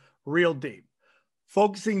 Okay, real deep.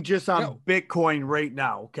 Focusing just on Bitcoin right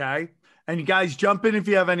now, okay? And you guys jump in if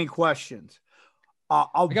you have any questions. I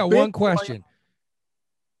got one question.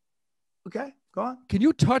 Okay, go on. Can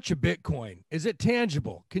you touch a Bitcoin? Is it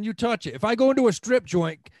tangible? Can you touch it? If I go into a strip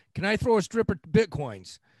joint, can I throw a strip of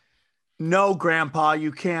Bitcoins? No, Grandpa,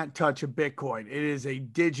 you can't touch a Bitcoin. It is a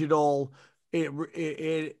digital.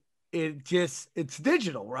 It's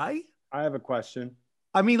digital, right? I have a question.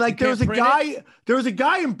 I mean, like there was a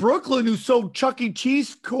guy in Brooklyn who sold Chuck E.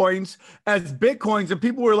 Cheese coins as Bitcoins, and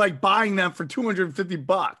people were like buying them for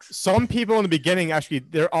 $250. Some people in the beginning, actually,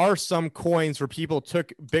 there are some coins where people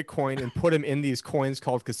took Bitcoin and put them in these coins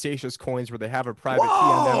called Casasius coins, where they have a private key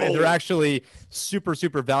on them, and they're actually super,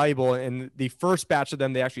 super valuable. And the first batch of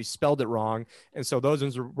them, they actually spelled it wrong, and so those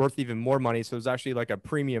ones are worth even more money. So there's actually like a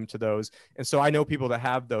premium to those. And so I know people that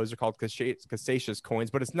have those. They're called Casasius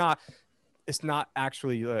coins, but it's not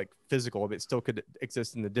actually like physical. It still could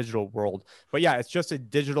exist in the digital world, but yeah, it's just a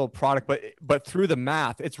digital product. But through the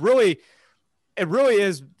math, it really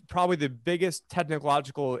is probably the biggest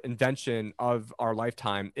technological invention of our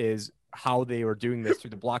lifetime, is how they were doing this through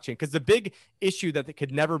the blockchain. Because the big issue that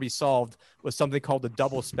could never be solved was something called the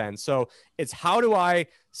double spend. So it's, how do I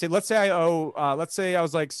say, let's say I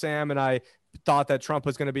was like Sam and I thought that Trump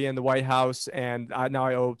was going to be in the White House, and now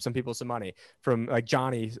I owe some people some money from like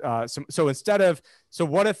Johnny. So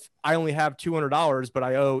what if I only have $200, but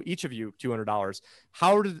I owe each of you $200?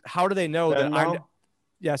 How do they know that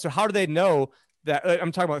so how do they know that,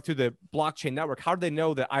 I'm talking about through the blockchain network, how do they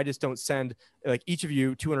know that I just don't send like each of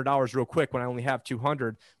you $200 real quick when I only have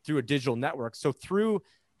 200 through a digital network? So through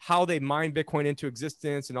how they mine Bitcoin into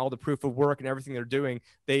existence and all the proof of work and everything they're doing,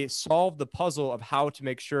 they solve the puzzle of how to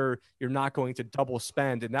make sure you're not going to double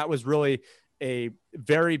spend. And that was really a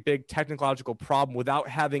very big technological problem without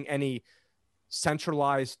having any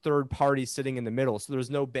centralized third party sitting in the middle. So there's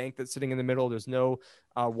no bank that's sitting in the middle. There's no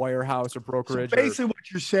wirehouse or brokerage. So basically what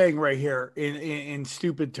you're saying right here in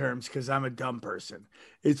stupid terms, because I'm a dumb person,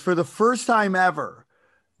 is for the first time ever,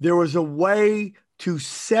 there was a way to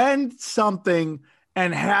send something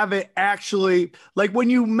and have it actually, like when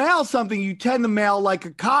you mail something, you tend to mail like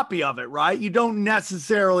a copy of it, right? You don't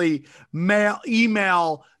necessarily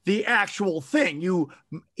email the actual thing. You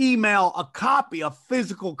email a copy, a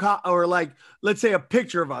physical copy, or like, let's say a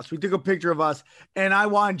picture of us. We took a picture of us and I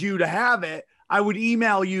wanted you to have it. I would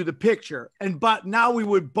email you the picture, but now we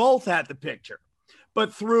would both have the picture.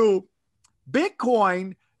 But through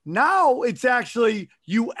Bitcoin, now it's actually,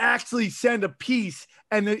 you actually send a piece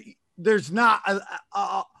and there's not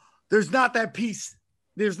that piece.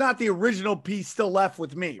 There's not the original piece still left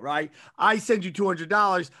with me, right? I send you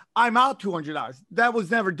 $200. I'm out $200. That was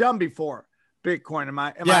never done before Bitcoin. Am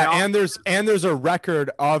I and there's a record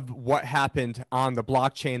of what happened on the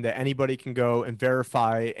blockchain that anybody can go and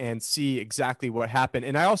verify and see exactly what happened.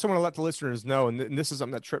 And I also want to let the listeners know, and this is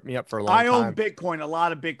something that tripped me up for a long time. I own Bitcoin, a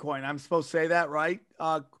lot of Bitcoin. I'm supposed to say that, right?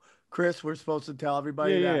 Chris, we're supposed to tell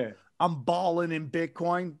everybody that I'm balling in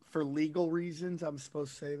Bitcoin for legal reasons. I'm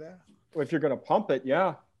supposed to say that. Well, if you're going to pump it,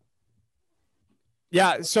 yeah.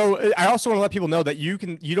 Yeah. So I also want to let people know that you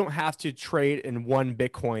don't have to trade in one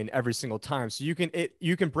Bitcoin every single time. So you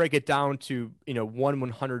can break it down to,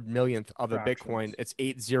 1/100 millionth of a Bitcoin. It's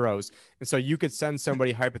 8 zeros. And so you could send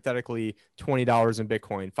somebody hypothetically $20 in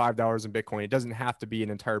Bitcoin, $5 in Bitcoin. It doesn't have to be an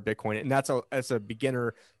entire Bitcoin. And that's a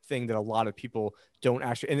beginner thing that a lot of people don't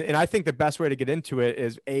actually, and I think the best way to get into it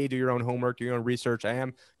is do your own homework, do your own research. I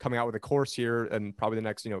am coming out with a course here and probably the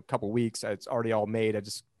next, couple of weeks. It's already all made. I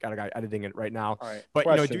just got a guy editing it right now. All right. But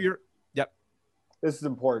Question. Yep. This is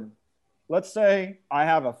important. Let's say I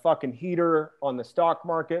have a fucking heater on the stock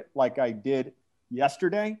market like I did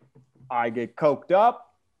yesterday. I get coked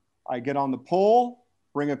up. I get on the pool,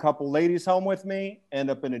 bring a couple ladies home with me, end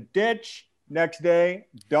up in a ditch. Next day,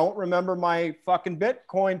 don't remember my fucking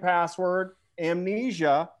Bitcoin password,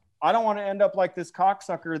 amnesia. I don't want to end up like this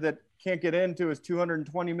cocksucker that can't get into his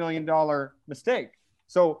 $220 million mistake.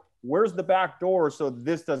 So where's the back door so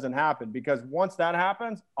this doesn't happen? Because once that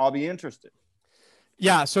happens, I'll be interested.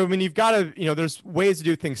 Yeah. So, I mean, you've got to, there's ways to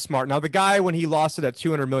do things smart. Now, the guy, when he lost it at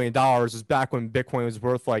 $200 million was back when Bitcoin was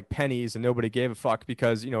worth like pennies and nobody gave a fuck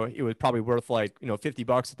because, it was probably worth like,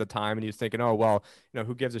 $50 at the time. And he was thinking, oh, well,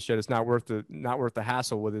 who gives a shit? It's not worth the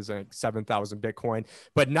hassle with his 7,000 Bitcoin.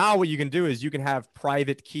 But now what you can do is you can have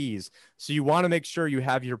private keys. So you want to make sure you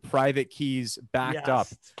have your private keys backed up.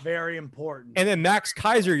 It's very important. And then Max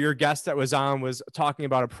Kaiser, your guest that was on, was talking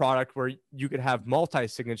about a product where you could have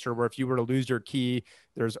multi-signature, where if you were to lose your key,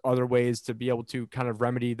 there's other ways to be able to kind of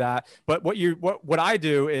remedy that. But what I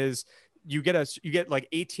do is you get like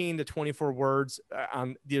 18 to 24 words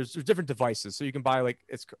on there's different devices. So you can buy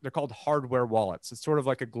they're called hardware wallets. It's sort of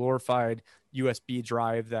like a glorified USB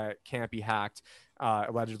drive that can't be hacked,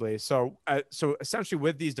 allegedly. So essentially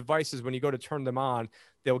with these devices, when you go to turn them on,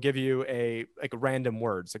 they'll give you random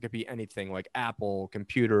words. It could be anything like Apple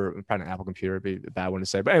computer, probably an Apple computer would be a bad one to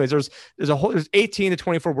say. But anyways, there's 18 to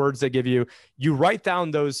 24 words they give you. You write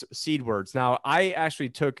down those seed words. Now I actually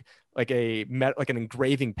took an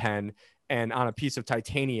engraving pen and on a piece of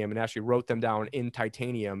titanium and actually wrote them down in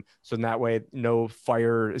titanium. So in that way, no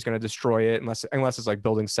fire is going to destroy it unless it's like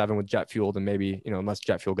building 7 with jet fuel, then maybe, unless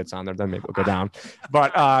jet fuel gets on there, then maybe it'll go down.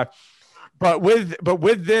 But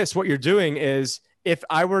with this, what you're doing is if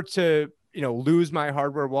I were to, lose my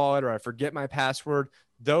hardware wallet or I forget my password,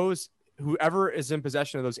 whoever is in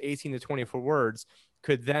possession of those 18 to 24 words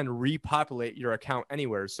could then repopulate your account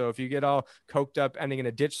anywhere. So if you get all coked up ending in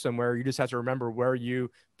a ditch somewhere, you just have to remember where you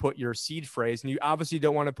put your seed phrase. And you obviously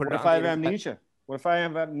don't want to put it on. What if I have amnesia? What if I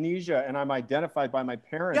have amnesia and I'm identified by my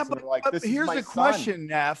parents? Yeah, but here's the question,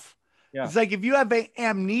 Neff. Yeah. It's like, if you have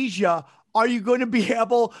amnesia, are you going to be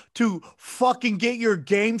able to fucking get your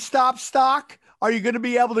GameStop stock? Are you going to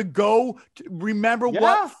be able to go to remember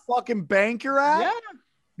what fucking bank you're at?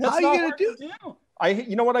 Yeah. How are you going to do?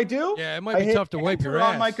 You know what I do? Yeah, it might be tough to wipe your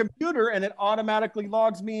ass on my computer, and it automatically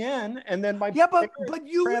logs me in, and then my but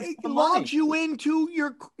it logs you into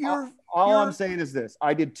your. All I'm saying is this: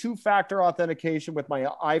 I did 2-factor authentication with my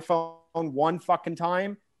iPhone one fucking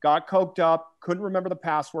time, got coked up, couldn't remember the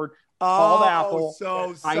password, called Apple.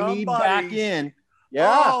 So I need back in.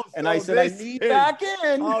 Yeah, and I said I need back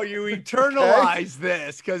in. Oh, you eternalize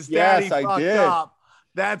this because Daddy fucked up.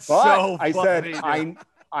 That's so funny. I said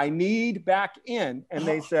I need back in. And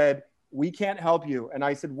they said, we can't help you. And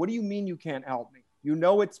I said, what do you mean you can't help me? You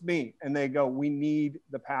know it's me. And they go, we need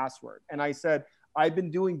the password. And I said, I've been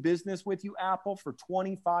doing business with you, Apple, for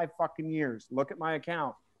 25 fucking years. Look at my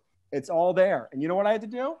account. It's all there. And you know what I had to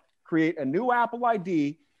do? Create a new Apple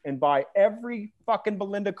ID and buy every fucking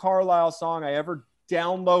Belinda Carlisle song I ever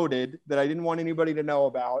downloaded that I didn't want anybody to know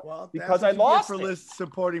about, because I lost for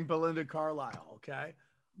supporting Belinda Carlisle. Okay.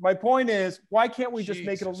 My point is, why can't we just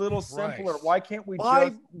make it a Jesus little Christ. simpler? Why can't we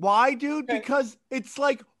Why, dude? Okay. Because it's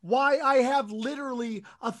like why I have literally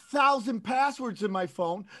 1,000 passwords in my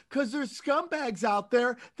phone, because there's scumbags out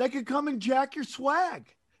there that could come and jack your swag.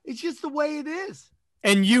 It's just the way it is.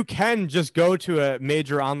 And you can just go to a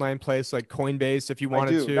major online place like Coinbase if you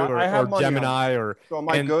wanted to, I have or money on Gemini, it. or So am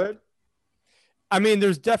I good? I mean,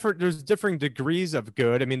 there's different degrees of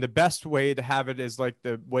good. I mean, the best way to have it is like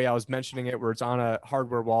the way I was mentioning it, where it's on a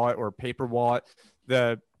hardware wallet or paper wallet.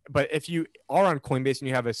 But if you are on Coinbase and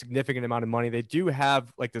you have a significant amount of money, they do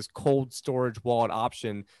have like this cold storage wallet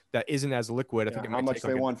option that isn't as liquid. I think How much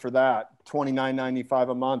they want for that?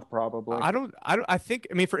 $29.95 a month, probably. I think,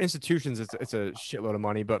 I mean, for institutions, it's a shitload of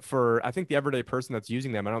money, but for, I think the everyday person that's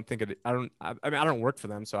using them, I mean, I don't work for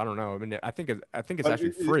them, so I don't know. I mean, I think it's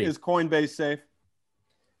actually free. Is Coinbase safe?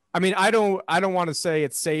 I mean, I don't want to say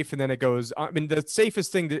it's safe and then it goes. I mean, the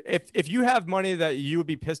safest thing if you have money that you would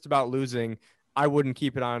be pissed about losing, I wouldn't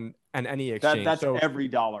keep it on any exchange. That's every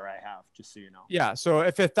dollar I have, just so you know. Yeah. So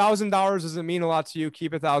if $1,000 doesn't mean a lot to you,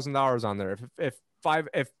 keep $1,000 on there. If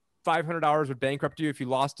 $500 would bankrupt you if you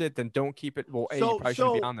lost it, then don't keep it. Well, you probably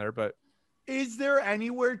shouldn't be on there. But is there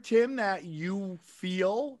anywhere, Tim, that you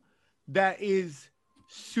feel that is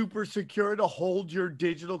super secure to hold your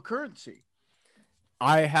digital currency?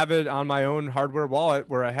 I have it on my own hardware wallet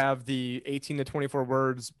where I have the 18 to 24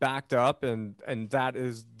 words backed up, and that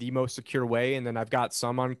is the most secure way. And then I've got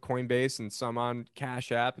some on Coinbase and some on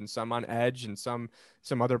Cash App and some on Edge and some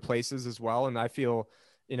other places as well. And I feel,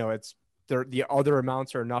 it's there. The other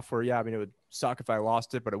amounts are enough where, I mean, it would suck if I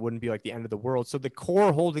lost it, but it wouldn't be like the end of the world. So the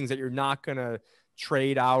core holdings that you're not going to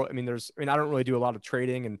trade out. I mean, I don't really do a lot of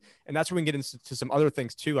trading, and that's where we can get into some other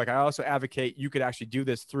things too. Like I also advocate you could actually do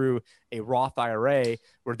this through a Roth IRA,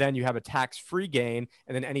 where then you have a tax-free gain,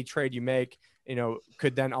 and then any trade you make,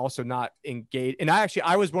 could then also not engage. And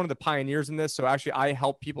I was one of the pioneers in this. So actually I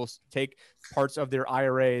help people take parts of their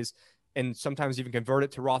IRAs and sometimes even convert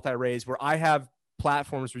it to Roth IRAs, where I have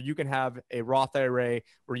platforms where you can have a Roth IRA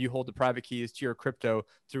where you hold the private keys to your crypto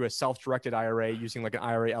through a self-directed IRA using like an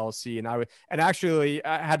IRA LLC. And actually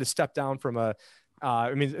I had to step down from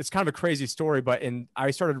I mean, it's kind of a crazy story, but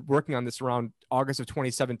I started working on this around August of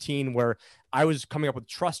 2017, where I was coming up with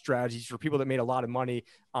trust strategies for people that made a lot of money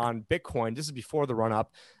on Bitcoin. This is before the run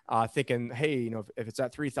up, thinking, hey, if it's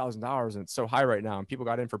at $3,000 and it's so high right now and people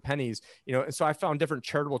got in for pennies, and so I found different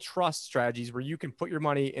charitable trust strategies where you can put your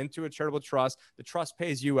money into a charitable trust. The trust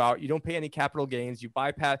pays you out. You don't pay any capital gains. You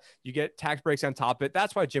bypass, you get tax breaks on top of it.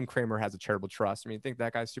 That's why Jim Cramer has a charitable trust. I mean, I think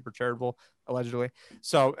that guy's super charitable, allegedly.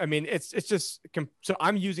 So, I mean, it's just, so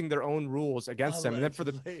I'm using their own rules against them. And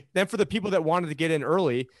then for the people that wanted to get in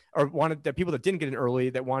early, or the people that didn't get in early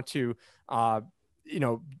that want to, I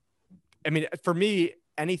mean, for me,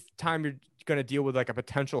 anytime you're going to deal with like a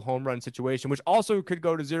potential home run situation, which also could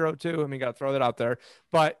go to zero too. I mean, got to throw that out there,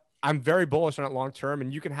 but I'm very bullish on it long term,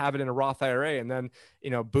 and you can have it in a Roth IRA, and then,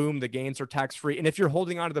 boom, the gains are tax free. And if you're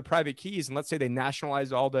holding on to the private keys, and let's say they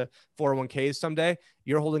nationalize all the 401ks someday,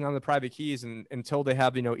 you're holding on to the private keys, and until they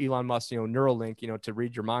have, Elon Musk, Neuralink, to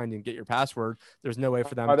read your mind and get your password, there's no way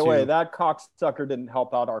for them. By the way, that cocksucker didn't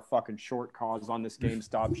help out our fucking short cause on this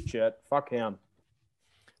GameStop shit. Fuck him.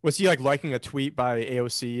 Was he like liking a tweet by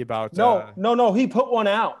AOC about? No. He put one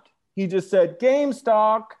out. He just said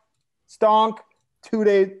GameStop stonk. 2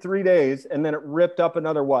 days, 3 days, and then it ripped up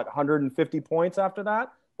another 150 points after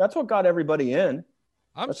that. That's what got everybody in.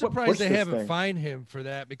 I'm surprised they haven't fined him for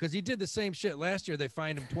that, because he did the same shit last year. They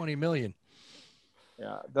fined him $20 million.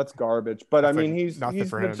 Yeah, that's garbage. But I mean, he's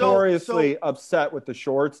notoriously upset with the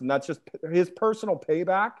shorts, and that's just his personal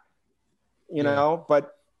payback.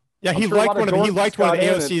 But yeah, he liked one of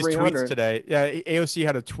AOC's tweets today. Yeah, AOC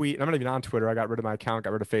had a tweet. And I'm not even on Twitter. I got rid of my account,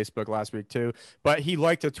 got rid of Facebook last week too. But he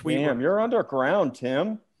liked a tweet. Damn, you're underground,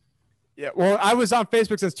 Tim. Yeah, well, I was on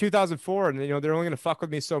Facebook since 2004, and they're only going to fuck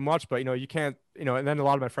with me so much. But you can't. And then a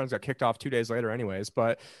lot of my friends got kicked off 2 days later, anyways.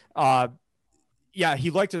 But yeah, he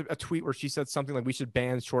liked a tweet where she said something like we should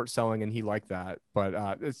ban short selling, and he liked that.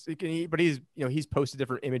 But he's posted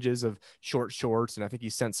different images of shorts, and I think he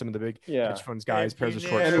sent some of the big hedge funds guys pairs of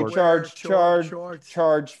shorts.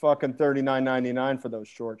 Charge fucking $39.99 for those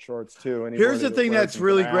shorts too. Here's the thing that's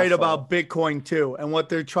really great about Bitcoin too, and what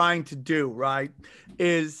they're trying to do, right,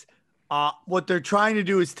 is what they're trying to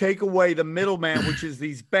do is take away the middleman, which is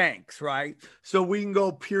these banks, right? So we can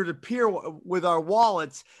go peer to peer with our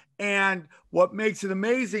wallets. And what makes it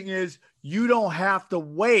amazing is you don't have to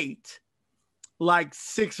wait like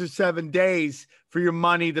 6 or 7 days for your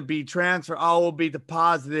money to be transferred. All will be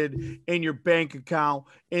deposited in your bank account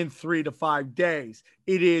in 3 to 5 days.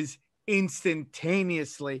 It is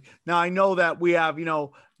instantaneously. Now I know that we have,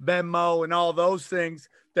 Venmo and all those things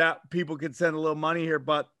that people can send a little money here,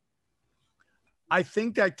 but I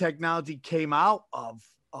think that technology came out of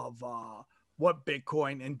what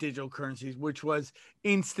Bitcoin and digital currencies, which was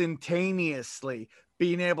instantaneously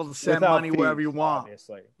being able to send Without money fees, wherever you want.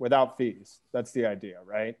 Obviously, without fees. That's the idea,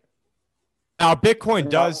 right? Now, Bitcoin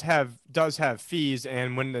does have fees,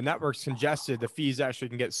 and when the network's congested, the fees actually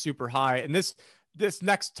can get super high. And this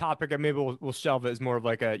next topic, and maybe we'll shelve it, is more of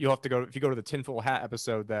like you'll have to go, if you go to the tinfoil hat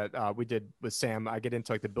episode that we did with Sam, I get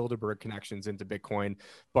into like the Bilderberg connections into Bitcoin,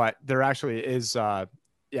 but there actually is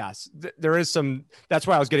yes, there is some. That's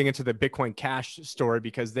why I was getting into the Bitcoin Cash story,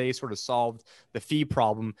 because they sort of solved the fee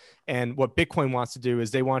problem. And what Bitcoin wants to do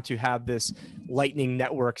is they want to have this Lightning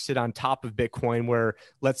network sit on top of Bitcoin, where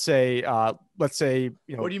let's say, what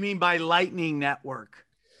do you mean by Lightning network?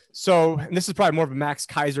 So, and this is probably more of a Max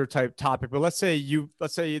Kaiser type topic, but let's say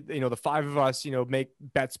the five of us, make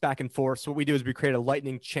bets back and forth. So what we do is we create a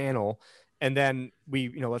Lightning channel. And then we,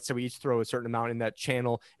 let's say we each throw a certain amount in that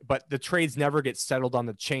channel, but the trades never get settled on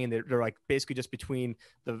the chain. They're like basically just between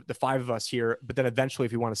the five of us here. But then eventually,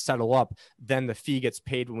 if you want to settle up, then the fee gets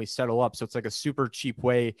paid when we settle up. So it's like a super cheap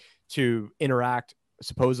way to interact,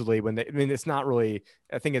 supposedly, it's not really,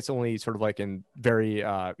 I think it's only sort of like in very,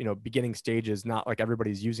 beginning stages, not like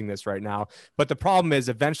everybody's using this right now. But the problem is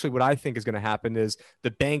eventually what I think is going to happen is the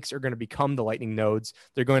banks are going to become the Lightning nodes.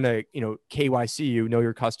 They're going to, KYC you, know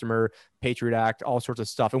your customer, Patriot Act, all sorts of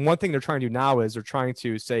stuff. And one thing they're trying to do now is they're trying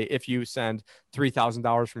to say, if you send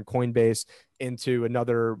 $3,000 from Coinbase into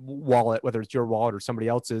another wallet, whether it's your wallet or somebody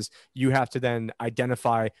else's, you have to then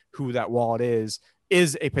identify who that wallet is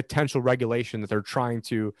a potential regulation that they're trying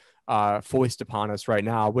to foist upon us right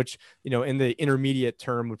now, which, in the intermediate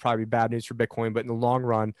term would probably be bad news for Bitcoin. But in the long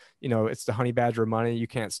run, it's the honey badger of money. You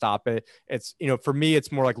can't stop it. It's, for me, it's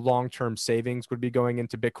more like long-term savings would be going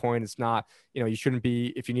into Bitcoin. It's not, you shouldn't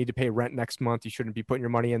be, if you need to pay rent next month, you shouldn't be putting your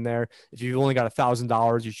money in there. If you've only got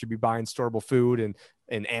 $1,000, you should be buying storable food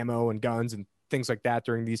and ammo and guns and things like that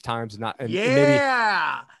during these times. And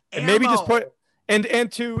maybe just put,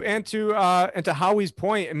 And to Howie's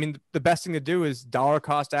point, I mean, the best thing to do is dollar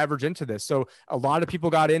cost average into this. So a lot of people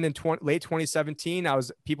got in late 2017.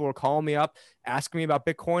 People were calling me up, asking me about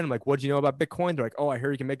Bitcoin. I'm like, what do you know about Bitcoin? They're like, oh, I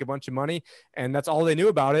hear you can make a bunch of money. And that's all they knew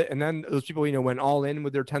about it. And then those people, went all in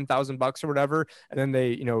with their $10,000 or whatever. And then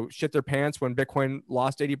they, shit their pants when Bitcoin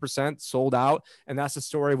lost 80%, sold out. And that's the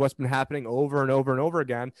story of what's been happening over and over and over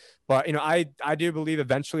again. But, I do believe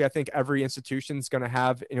eventually, I think every institution is going to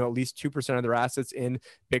have, at least 2% of their assets in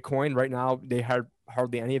Bitcoin. Right now, they have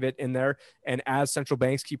hardly any of it in there. And as central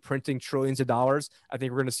banks keep printing trillions of dollars, I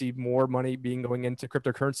think we're going to see more money going into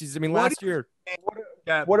cryptocurrencies. I mean, last year.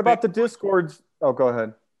 What about the Discords? Oh, go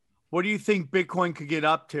ahead. What do you think Bitcoin could get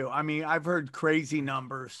up to? I mean, I've heard crazy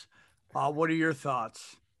numbers. What are your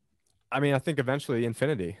thoughts? I mean, I think eventually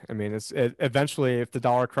infinity. I mean, eventually if the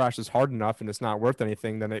dollar crashes hard enough and it's not worth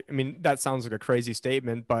anything, then that sounds like a crazy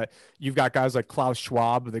statement, but you've got guys like Klaus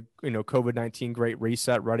Schwab, the COVID-19 Great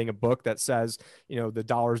Reset, writing a book that says, the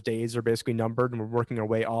dollar's days are basically numbered and we're working our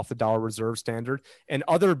way off the dollar reserve standard. And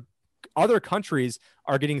other countries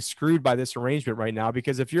are getting screwed by this arrangement right now,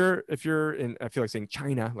 because if you're in, I feel like saying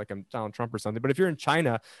China, like I'm Donald Trump or something, but if you're in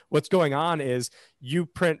China, what's going on is you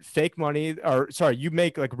print fake money, you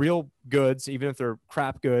make like real goods, even if they're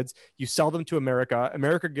crap goods, you sell them to America.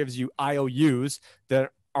 America gives you IOUs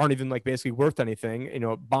that aren't even like basically worth anything,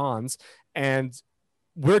 bonds, and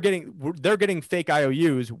they're getting fake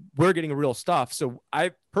IOUs. We're getting real stuff. So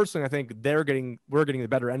I think we're getting the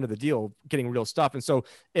better end of the deal, getting real stuff. And so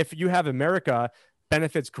if you have America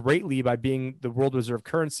benefits greatly by being the world reserve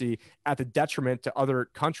currency at the detriment to other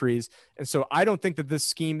countries. And so I don't think that this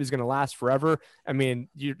scheme is going to last forever. I mean,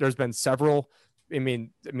 there's been several. I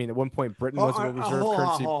mean, at one point Britain was a world reserve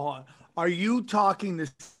currency. Hold on. Are you talking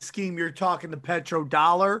the scheme? You're talking the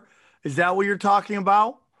petrodollar? Is that what you're talking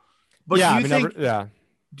about? But yeah,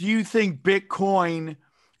 do you think Bitcoin,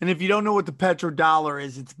 and if you don't know what the petrodollar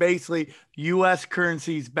is, it's basically U.S.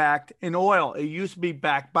 currencies backed in oil. It used to be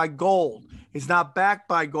backed by gold. It's not backed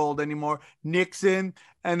by gold anymore. Nixon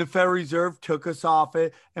and the Federal Reserve took us off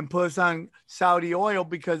it and put us on Saudi oil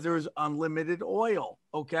because there was unlimited oil.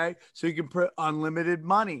 Okay, so you can put unlimited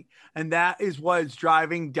money. And that is what is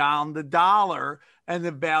driving down the dollar and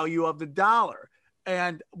the value of the dollar.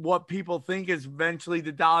 And what people think is eventually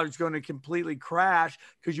the dollar is going to completely crash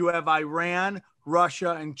because you have Iran,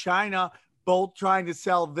 Russia, and China both trying to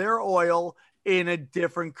sell their oil in a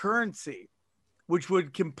different currency, which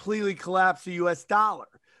would completely collapse the US dollar,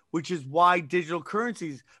 which is why digital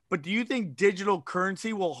currencies. But do you think digital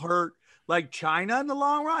currency will hurt like China in the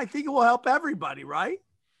long run? I think it will help everybody, right?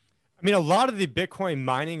 I mean, a lot of the Bitcoin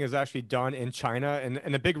mining is actually done in China.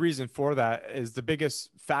 And the big reason for that is the biggest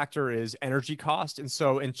factor is energy cost. And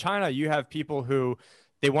so in China, you have people who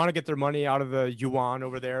they want to get their money out of the yuan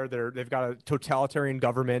over there. They've got a totalitarian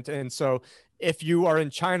government. And so if you are in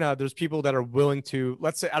China, there's people that are willing to,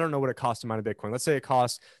 let's say, I don't know what it costs to mine a Bitcoin. Let's say it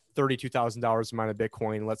costs $32,000 to mine a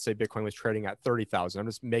Bitcoin. Let's say Bitcoin was trading at 30,000. I'm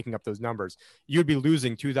just making up those numbers. You'd be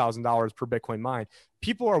losing $2,000 per Bitcoin mine.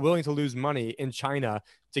 People are willing to lose money in China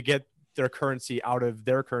to get their currency out of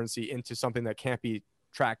their currency into something that can't be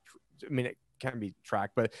tracked. I mean, it can be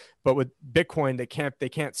tracked, but with Bitcoin, they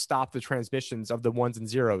can't stop the transmissions of the ones and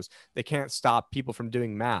zeros. They can't stop people from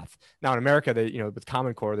doing math. Now in America, with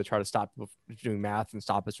Common Core, they try to stop people from doing math and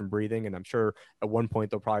stop us from breathing. And I'm sure at one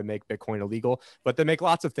point they'll probably make Bitcoin illegal, but they make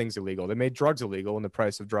lots of things illegal. They made drugs illegal and the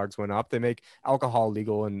price of drugs went up. They make alcohol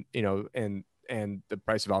illegal and the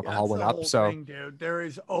price of alcohol went up. So dude, there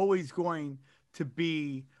is always going to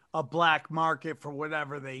be a black market for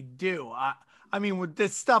whatever they do. I mean, with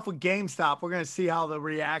this stuff with GameStop, we're going to see how the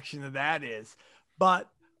reaction to that is. But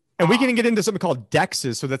and we can get into something called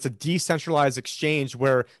DEXs. So that's a decentralized exchange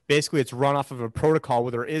where basically it's run off of a protocol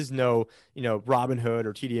where there is no, Robinhood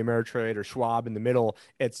or TD Ameritrade or Schwab in the middle.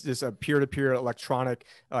 It's just a peer-to-peer electronic,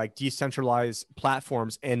 like decentralized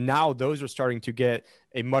platforms. And now those are starting to get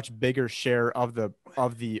a much bigger share of the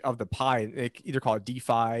pie. They either call it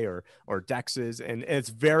DeFi or DEXs. And it's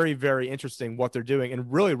very, very interesting what they're doing and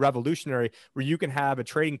really revolutionary, where you can have a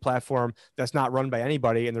trading platform that's not run by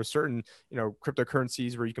anybody. And there's certain,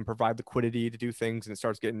 cryptocurrencies where you can provide liquidity to do things, and it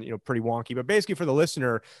starts getting, pretty wonky. But basically for the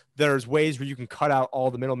listener, there's ways where you can cut out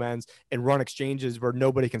all the middlemen and run exchanges where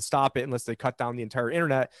nobody can stop it unless they cut down the entire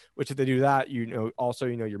internet, which if they do that, also,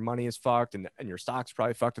 your money is fucked and your stock's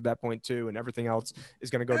probably fucked at that point too. And everything else is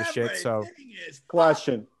going to go to shit. So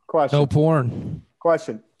question. No porn.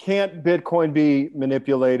 Question. Can't Bitcoin be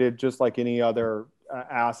manipulated just like any other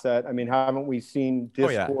asset? I mean, haven't we seen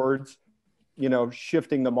discords,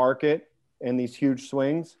 shifting the market and these huge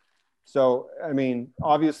swings? So, I mean,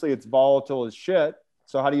 obviously it's volatile as shit.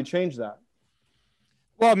 So how do you change that?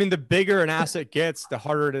 Well, I mean, the bigger an asset gets, the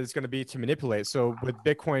harder it is going to be to manipulate. So with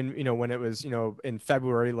Bitcoin, when it was, in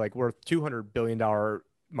February, like worth $200 billion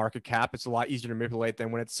market cap, it's a lot easier to manipulate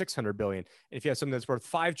than when it's 600 billion. And if you have something that's worth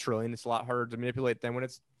 5 trillion, it's a lot harder to manipulate than when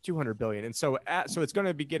it's 200 billion. And so it's going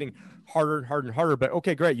to be getting harder and harder and harder. But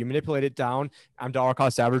okay, great, you manipulate it down. I'm dollar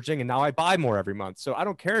cost averaging, and now I buy more every month. So I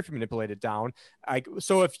don't care if you manipulate it down. And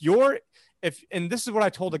this is what I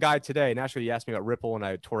told a guy today, and actually he asked me about Ripple and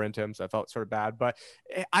I tore into him, so I felt sort of bad. But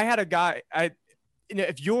I had a guy, I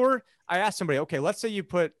asked somebody, okay, let's say you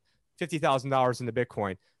put $50,000 into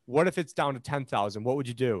Bitcoin. What if it's down to 10,000? What would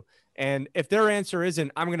you do? And if their answer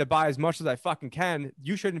isn't, I'm going to buy as much as I fucking can,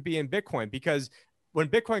 you shouldn't be in Bitcoin, because when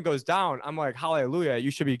Bitcoin goes down, I'm like, hallelujah, you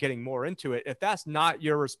should be getting more into it. If that's not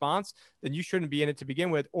your response, then you shouldn't be in it to begin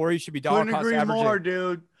with, or you should be dollar cost averaging. Couldn't agree more,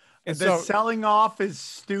 dude. And the selling off is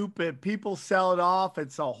stupid. People sell it off.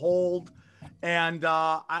 It's a hold. And,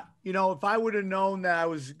 if I would have known that I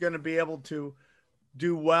was going to be able to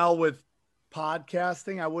do well with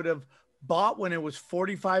podcasting, I would have bought when it was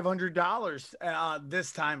 $4,500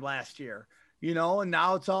 this time last year, and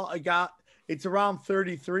now it's around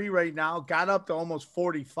 33 right now, got up to almost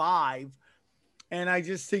 45. And I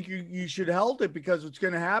just think you should hold it, because what's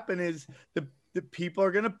going to happen is the people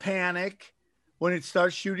are going to panic when it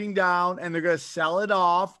starts shooting down, and they're going to sell it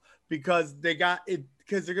off because they're going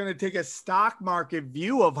to take a stock market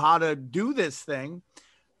view of how to do this thing.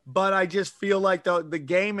 But I just feel like the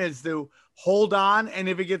game is to hold on, and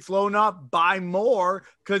if it gets low enough, buy more,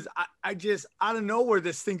 because I just, out of nowhere,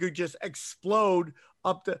 this thing could just explode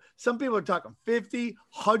up to, some people are talking 50,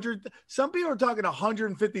 100, some people are talking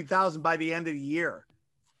 150,000 by the end of the year.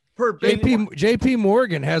 Per JP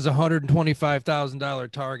Morgan has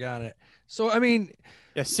 $125,000 target on it. So, I mean,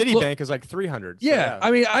 yeah, Citibank is like 300. So yeah.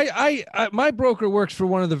 I mean, I my broker works for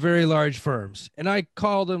one of the very large firms, and I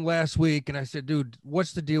called him last week and I said, dude,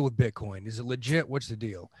 what's the deal with Bitcoin? Is it legit? What's the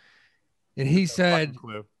deal? And he said,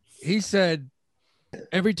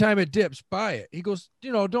 every time it dips, buy it. He goes,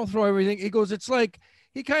 don't throw everything. He goes, it's like,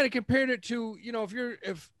 he kind of compared it to,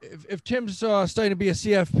 if Tim's starting to be a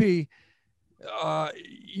CFP,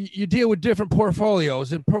 you deal with different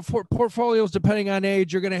portfolios, and portfolios, depending on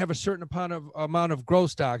age, you're going to have a certain amount of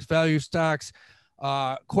growth stocks, value stocks,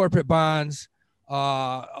 corporate bonds,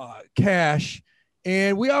 cash.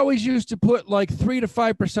 And we always used to put like 3 to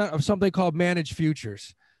 5% of something called managed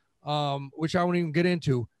futures, which I won't even get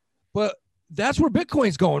into, but that's where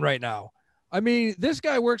Bitcoin's going right now. I mean, this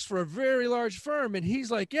guy works for a very large firm, and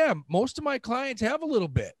he's like, yeah, most of my clients have a little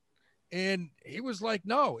bit. And he was like,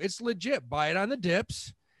 no, it's legit. Buy it on the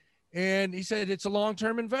dips. And he said it's a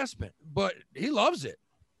long-term investment, but he loves it.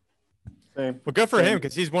 Well, good for him,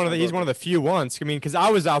 because he's one of the few ones. I mean, because I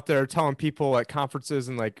was out there telling people at conferences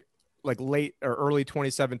and like late or early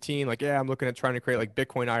 2017, like, yeah, I'm looking at trying to create like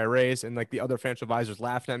Bitcoin IRAs, and like the other financial advisors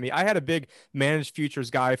laughing at me. I had a big managed futures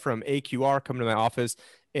guy from AQR come to my office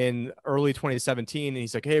in early 2017, and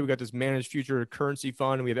he's like, hey, we got this managed future currency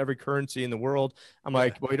fund, and we have every currency in the world. I'm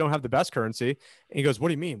like, well, we don't have the best currency. And he goes, what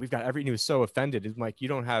do you mean? We've got every. And he was so offended. He's like, you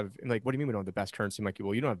don't have. I'm like, what do you mean we don't have the best currency? I'm like,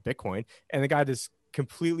 well, you don't have Bitcoin. And the guy just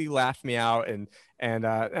completely laughed me out, and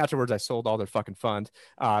afterwards I sold all their fucking fund.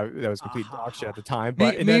 That was complete dog shit at the time.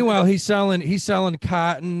 But meanwhile, he's selling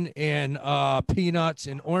cotton and peanuts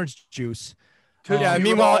and orange juice. Yeah.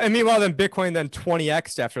 Meanwhile, then Bitcoin then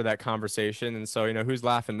 20x after that conversation, and so who's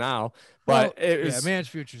laughing now? But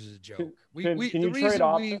managed futures is a joke. The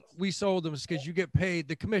reason we sold them is because you get paid.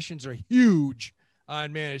 The commissions are huge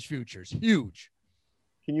on managed futures. Huge.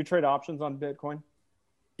 Can you trade options on Bitcoin?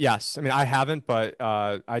 Yes. I mean, I haven't, but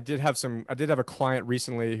I did have a client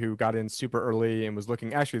recently who got in super early and was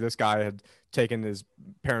looking. Actually, this guy had taken his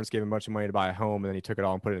parents gave him a bunch of money to buy a home, and then he took it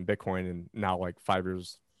all and put it in Bitcoin, and now like 5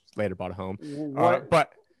 years later bought a home.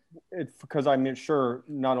 But it's because I'm sure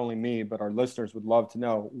not only me, but our listeners would love to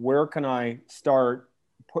know, where can I start,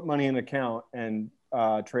 put money in an account and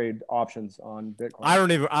trade options on Bitcoin? I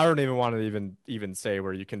don't even want to even say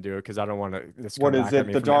where you can do it, because I don't want to. What is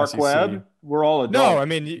it? The dark web? We're all adults. No, I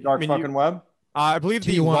mean dark fucking web. I believe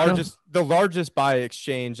the largest buy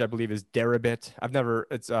exchange, I believe, is Deribit. I think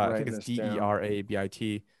it's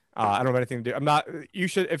DERABIT. I don't have anything to do. I'm not. You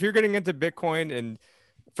should, if you're getting into Bitcoin, and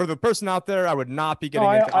for the person out there, I would not be getting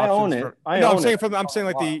into options. I own it. I'm saying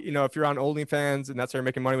like if you're on OnlyFans and that's how you're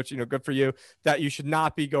making money, which good for you, that you should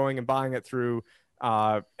not be going and buying it through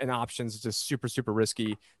and options. Is just super, super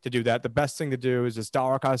risky to do that. The best thing to do is just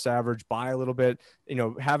dollar cost average, buy a little bit,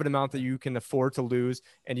 have an amount that you can afford to lose,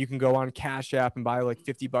 and you can go on Cash App and buy like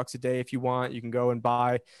 $50 a day if you want. You can go and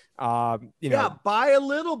buy, buy a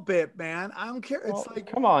little bit, man. I don't care. It's like,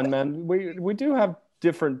 come on, man. We do have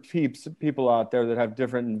different people out there that have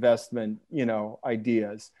different investment,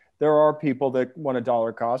 ideas. There are people that want a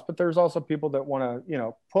dollar cost, but there's also people that want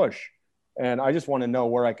to, push. And I just want to know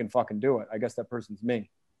where I can fucking do it. I guess that person's me.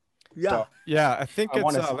 Yeah. So, yeah. I think I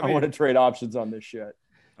want to trade options on this shit.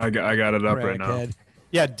 I got it up right now.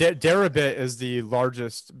 Yeah. Deribit is the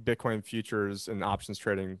largest Bitcoin futures and options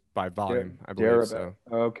trading by volume, I believe. Deribit. So.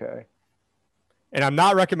 Okay. And I'm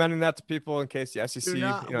not recommending that to people in case the SEC.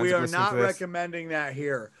 We are not recommending that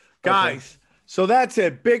here, guys. Okay. So that's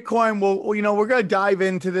it. Bitcoin. We're going to dive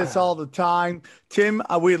into this all the time. Tim,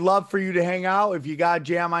 we'd love for you to hang out. If you got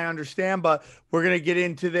jam, I understand, but we're going to get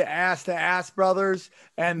into the Ass to Ass brothers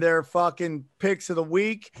and their fucking picks of the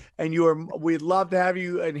week. And we'd love to have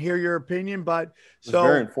you and hear your opinion. But it's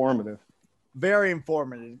very informative. Very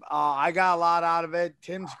informative. I got a lot out of it.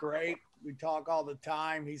 Tim's great. We talk all the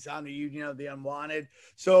time. He's on the Union of the Unwanted.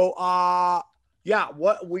 So,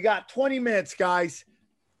 we got 20 minutes, guys.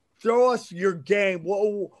 Throw us your game.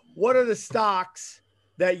 What are the stocks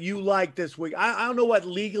that you like this week? I don't know what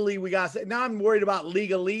legally we got to say. Now I'm worried about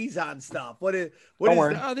legalese on stuff.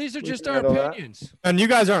 These are just our opinions. And you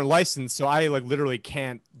guys aren't licensed, so I literally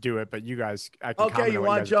can't do it. But you guys, I can. Okay, you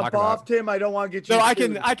want to jump off, Tim? I don't want to get you. No, I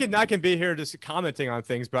can be here just commenting on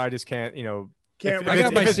things, but I just can't. If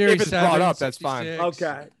it's brought up, that's fine.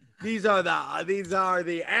 Okay, these are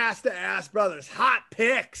the Ass to Ass brothers hot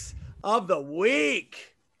picks of the week.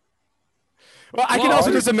 Well, I can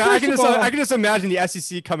also just imagine. I can just imagine the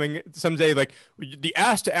SEC coming someday, like the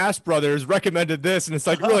Ass to Ass brothers recommended this, and it's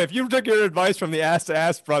like, really, if you took your advice from the Ass to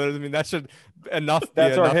Ass brothers, I mean, that should enough.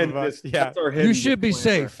 That's our hidden. Yeah, that's our hidden. You should be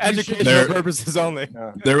safe. Educational purposes only.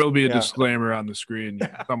 Yeah. There will be a disclaimer on the screen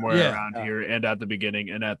somewhere around here, and at the beginning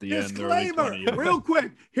and at the end. Disclaimer, real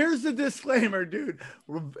quick. Here's the disclaimer, dude.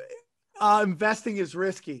 Investing is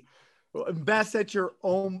risky. Invest at your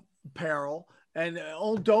own peril. And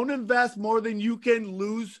don't invest more than you can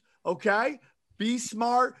lose, okay? Be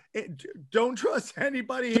smart. Don't trust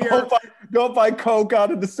anybody here. Don't buy Coke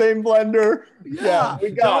out of the same blender. Yeah,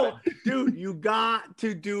 we got it. Dude, you got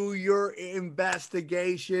to do your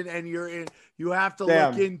investigation, and you have to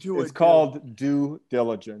look into it. It's called due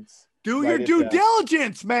diligence. Do your due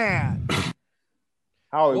diligence, man.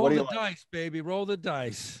 Howie, roll what do you the dice, baby. Roll the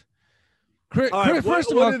dice. All right,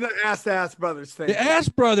 first of all, what do the Ass to Ass brothers think? The Ass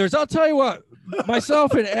brothers, I'll tell you what,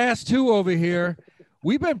 myself and Ass 2 over here,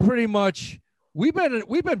 we've been betting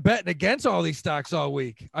against all these stocks all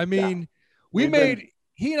week. I mean,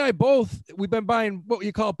 he and I we've been buying what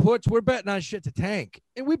you call puts. We're betting on shit to tank,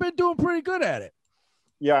 and we've been doing pretty good at it.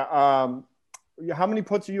 Yeah. How many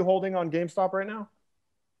puts are you holding on GameStop right now?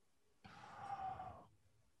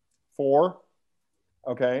 4.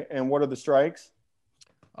 Okay. And what are the strikes?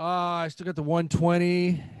 I still got the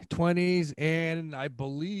 120, 20s, and I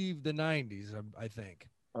believe the 90s. I think.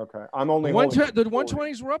 Okay. I'm only the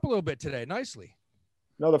 120s were up a little bit today, nicely.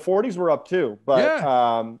 No, the 40s were up too. But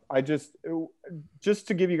yeah. I just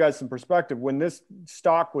to give you guys some perspective, when this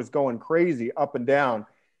stock was going crazy up and down,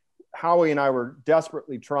 Howie and I were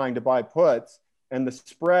desperately trying to buy puts, and the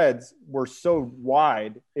spreads were so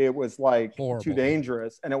wide, it was like horrible. Too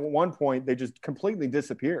dangerous. And at one point, they just completely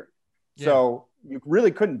disappeared. Yeah. So you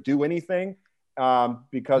really couldn't do anything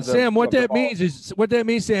because Sam, what that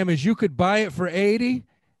means, Sam, is you could buy it for 80,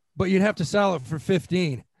 but you'd have to sell it for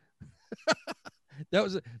 15. That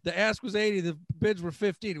was the ask was 80, the bids were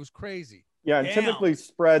 15. It was crazy. Yeah, and typically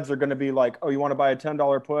spreads are going to be like, oh, you want to buy a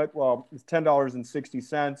 $10 put? Well, it's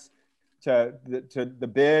 $10.60 to the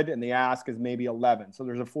bid, and the ask is maybe 11. So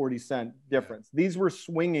there's a 40-cent difference. These were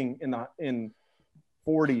swinging in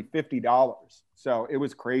 $40, $50. So it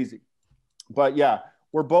was crazy. But yeah,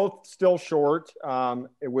 we're both still short.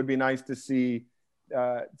 It would be nice to see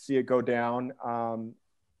it go down.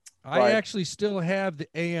 I actually still have the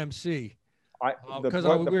AMC. Because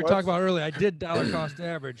we were talking about earlier, I did dollar cost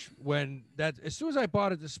average as soon as I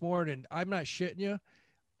bought it this morning, I'm not shitting you,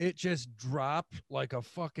 it just dropped like a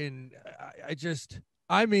fucking,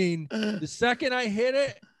 the second I hit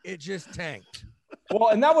it, it just tanked. Well,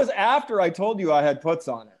 and that was after I told you I had puts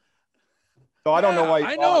on it. So I don't know why.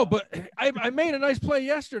 I know, but I made a nice play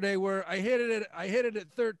yesterday where I hit it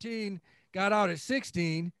at 13, got out at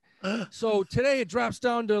 16. So today it drops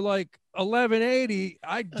down to like 1180.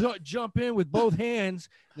 I jump in with both hands.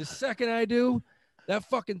 The second I do, that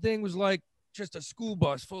fucking thing was like just a school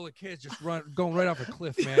bus full of kids just going right off a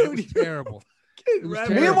cliff, man. It was terrible.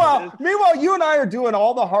 Meanwhile, you and I are doing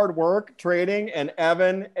all the hard work trading, and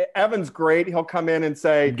Evan's great. He'll come in and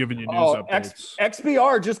say, I'm giving you news updates.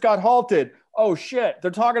 XBR just got halted. Oh shit,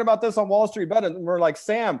 they're talking about this on Wall Street Bet. And we're like,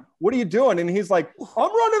 Sam, what are you doing? And he's like,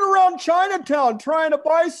 I'm running around Chinatown trying to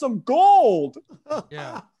buy some gold.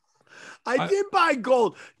 Yeah. I did buy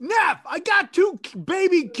gold. Neff, I got 2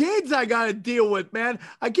 baby kids I got to deal with, man.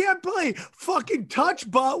 I can't play fucking touch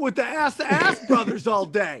butt with the ass brothers all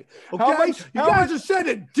day. Okay? You guys are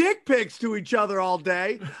sending dick pics to each other all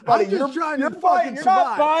day. Buddy, I'm just trying to fucking survive. You're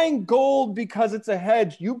not buying gold because it's a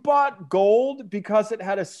hedge. You bought gold because it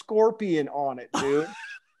had a scorpion on it, dude.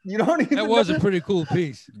 You don't even. That was a pretty cool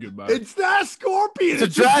piece. Goodbye. It's not a scorpion.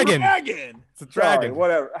 It's a dragon. It's a dragon. Sorry,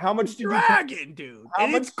 whatever. How much did you pay? Dude.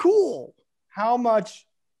 It's cool. How much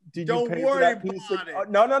did you pay for that piece?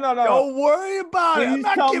 No. Don't worry about it. I'm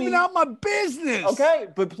not giving out my business. Okay,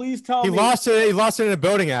 but please tell me. He lost it in a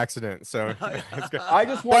boating accident. So I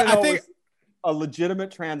just want to know if it's a legitimate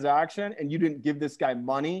transaction and you didn't give this guy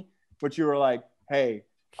money, but you were like, hey,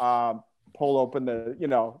 pull open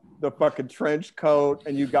the fucking trench coat,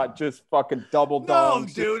 and you got just fucking double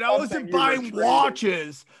dogs. No, dude, I wasn't buying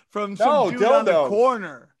watches from some dude on the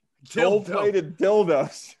corner. Gold-plated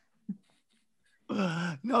dildos.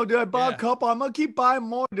 No, dude, I bought a couple. I'm gonna keep buying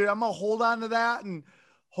more, dude. I'm gonna hold on to that and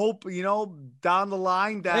hope, down the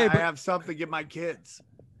line that I have something to give my kids.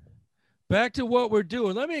 Back to what we're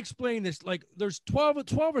doing. Let me explain this. Like, there's 12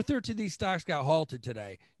 or 13 of these stocks got halted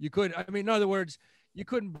today. In other words, you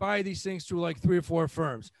couldn't buy these things through like 3 or 4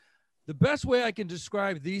 firms. The best way I can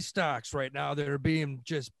describe these stocks right now that are being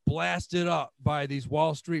just blasted up by these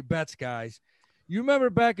Wall Street Bets guys. You remember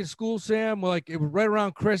back in school, Sam, like it was right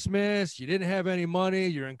around Christmas. You didn't have any money.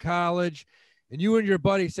 You're in college, and you and your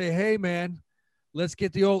buddy say, hey, man, let's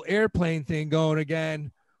get the old airplane thing going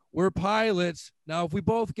again. We're pilots. Now, if we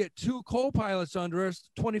both get 2 co-pilots under us,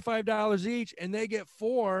 $25 each, and they get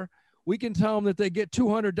 4, we can tell them that they get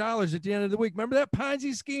 $200 at the end of the week. Remember that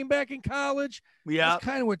Ponzi scheme back in college? Yeah. That's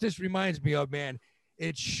kind of what this reminds me of, man.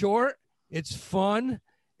 It's short. It's fun.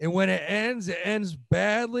 And when it ends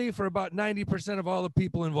badly for about 90% of all the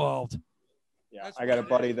people involved. Yeah, I got a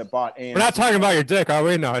buddy that bought AMC. We're not talking about your dick, are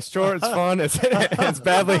we? No, it's short, it's fun, it's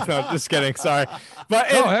badly. No, just kidding. Sorry.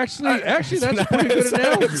 But actually, that's a pretty good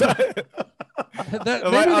analogy.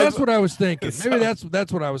 Maybe that's what I was thinking. Maybe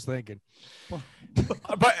that's what I was thinking.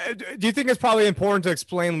 But do you think it's probably important to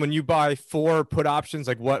explain when you buy 4 put options,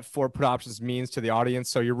 like what 4 put options means to the audience?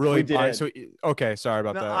 So you're really buying. So okay, sorry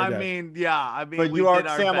about that. I mean, but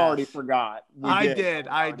Sam already forgot. I did.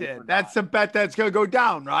 That's a bet that's gonna go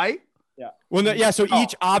down, right? Yeah. Well, so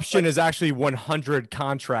each option is actually 100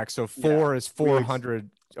 contracts. So 4 is 400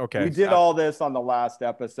 Okay. We did all this on the last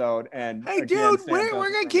episode, and hey, again, dude, Sam we're doesn't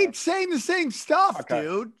gonna bring keep up. saying the same stuff, Okay.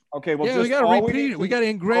 dude. Okay, well, Yeah, just we gotta all repeat it. We gotta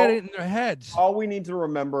ingrain all- it in their heads. All we need to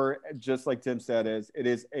remember, just like Tim said, is it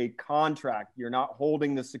is a contract. You're not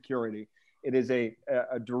holding the security. It is a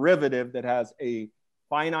derivative that has a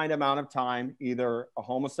finite amount of time, either a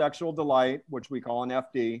homosexual delight, which we call an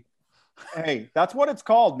FD. Hey, that's what it's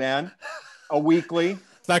called, man. A weekly.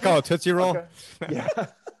 It's not called a Tootsie Roll. Okay. Yeah.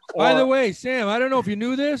 By the Or- way, Sam, I don't know if you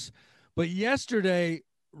knew this, but yesterday,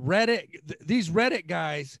 these Reddit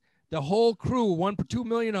guys, the whole crew, 2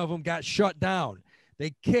 million of them got shut down.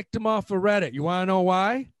 They kicked them off of Reddit. You want to know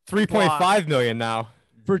why? 3.5 million now.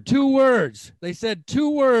 For 2 words. They said 2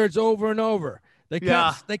 words over and over. They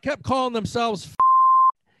Yeah. kept calling themselves.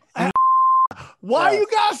 Why Yeah. you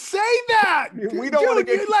gotta say that? We don't wanna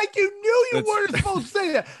get- you knew you That's- weren't supposed to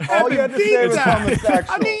say that. All you had to say was That. homosexual.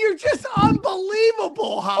 I mean, you're just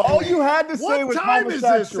unbelievable. Howie. all you had to say What was time is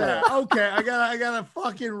this homosexual. at? Okay, I gotta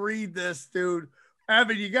fucking read this, dude.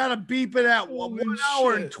 Evan, you gotta beep it at Holy 1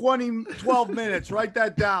 hour and shit. 12 minutes. Write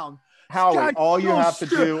that down. Howie, God, all you no have to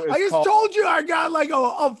shit. do is I just call. told you I got like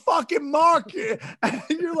a fucking mark, and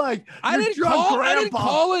you're like, I you're didn't drunk grandpa.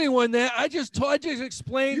 call anyone that. I just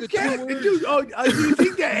explained You the 2 can't, words. dude. Oh, do you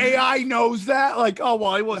think the AI knows that? Like, oh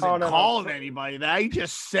well, he wasn't No. calling anybody that. He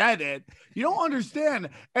just said it. You don't understand.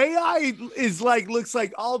 AI is like looks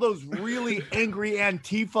like all those really angry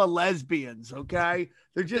Antifa lesbians. Okay,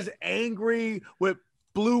 they're just angry with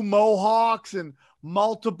blue mohawks and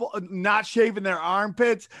multiple not shaving their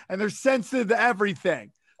armpits, and they're sensitive to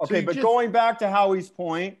everything. So Okay, you but just- going back to Howie's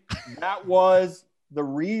point, that was the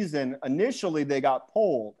reason initially they got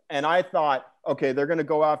pulled. And I thought, okay, they're going to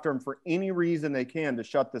go after him for any reason they can to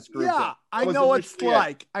shut this group yeah, down. I That was know what it's initially it.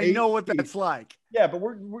 like. I know what 8 that's like. Yeah, but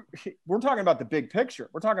we're talking about the big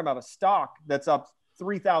picture. We're talking about a stock that's up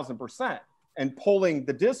 3,000% and pulling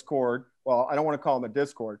the Discord. Well, I don't want to call them a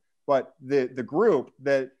Discord, but the group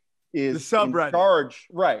that is The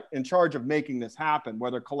subreddit. in charge of making this happen,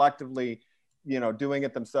 whether collectively, doing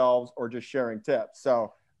it themselves or just sharing tips.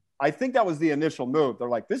 So I think that was the initial move. They're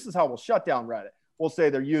like, this is how we'll shut down Reddit. We'll say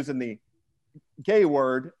they're using the gay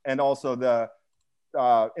word and also the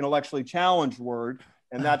intellectually challenged word,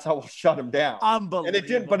 and that's how we'll shut them down. Unbelievable.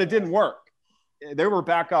 And it didn't work. They were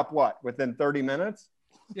back up within 30 minutes.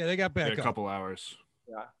 Yeah, they got Yeah, back a up. couple hours.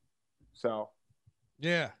 So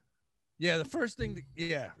Yeah, the first thing,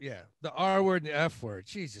 the R word and the F word.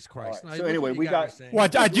 Jesus Christ. All Now, right, so look anyway, what you we me got- saying. Well,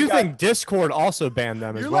 I do We got- think Discord also banned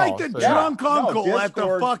them You're as well. like the So, drunk No, uncle at the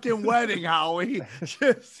Discord- fucking wedding, Howie.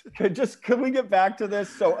 can we get back to this?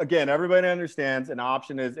 So again, everybody understands an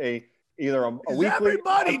option is either a Is weekly.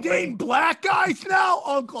 everybody dating black guys now?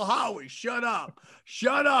 Uncle Howie, shut up.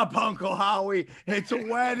 Shut up, Uncle Howie. It's a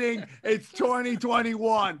wedding. It's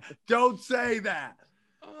 2021. Don't say that.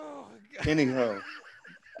 Oh, God. Anywho,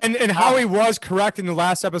 And Howie was correct in the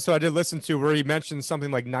last episode I did listen to, where he mentioned something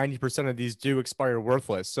like 90% of these do expire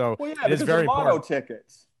worthless. So well, yeah, it is because very of lotto important.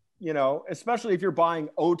 tickets. Especially if you're buying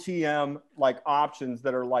OTM like options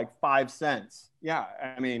that are like 5 cents. Yeah,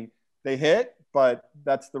 I mean they hit, but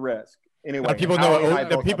that's the risk. Anyway, Now, people Howie and I know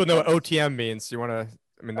both people have know what points. OTM means. You want to?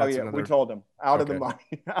 I mean, Oh that's yeah, another. we told them out of the Okay.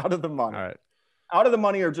 money, out of the money. All right. Out of the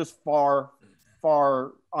money are just far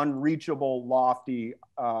unreachable, lofty,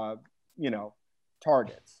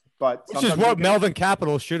 targets. But Which is sometimes what you can- Melvin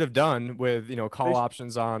Capital should have done with call They sh-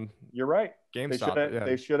 options on You're right. GameStop.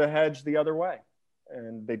 They should have hedged the other way,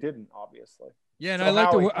 and they didn't, obviously. Yeah, and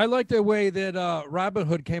So I like the way that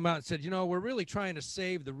Robinhood came out and said, we're really trying to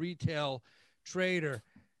save the retail trader.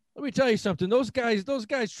 Let me tell you something. Those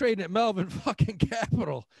guys trading at Melvin fucking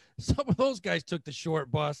Capital, some of those guys took the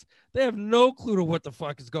short bus. They have no clue to what the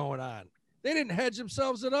fuck is going on. They didn't hedge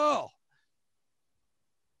themselves at all.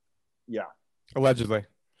 Yeah, Allegedly.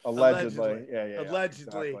 allegedly. Yeah.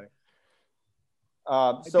 Allegedly. Exactly.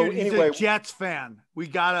 So Dude, he's anyway, a Jets fan. We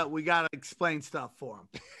gotta explain stuff for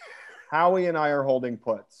him. Howie and I are holding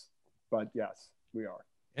puts, but yes, we are.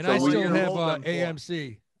 And So I we still can have hold them for-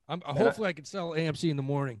 AMC. Hopefully I can sell AMC in the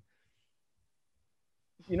morning.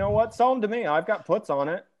 You know what? Sell them to me. I've got puts on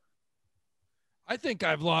it. I think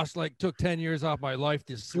I've took 10 years off my life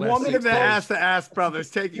this You last want me Look six at the days. ass brothers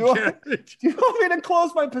taking You want- care of it. Do you want me to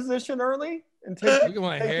close my position early and take Look at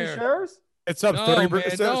my the hair. shares? It's up No, 30%. man,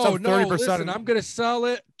 It's no, up 30%. listen, I'm going to sell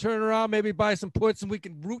it, turn around, maybe buy some puts, and we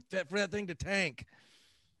can root for that thing to tank.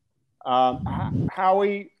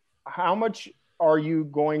 Howie, how much are you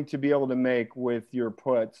going to be able to make with your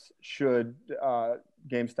puts should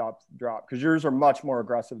GameStop drop? Because yours are much more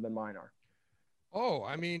aggressive than mine are. Oh,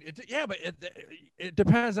 I mean, but it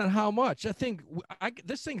depends on how much. I think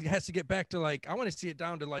this thing has to get back to I want to see it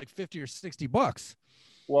down to like $50 or $60.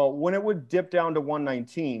 Well, when it would dip down to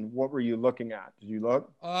 119, what were you looking at? Did you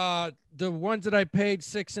look? The ones that I paid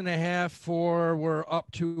 6.5 for were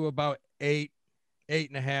up to about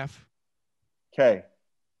 8.5. Okay.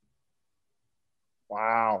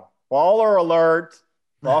 Wow. Baller alert.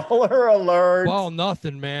 Baller alert. Ball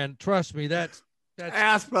nothing, man. Trust me. That's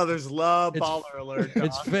Ass Brothers love baller alert.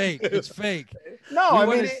 It's fake. It's fake. No, I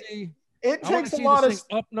mean, it takes a lot of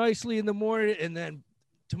up nicely in the morning, and then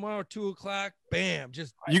tomorrow 2:00, bam,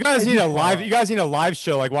 just you guys need a live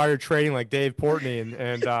show like while you're trading, like Dave Portney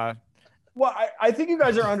and well, I think you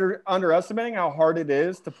guys are underestimating how hard it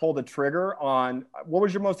is to pull the trigger on what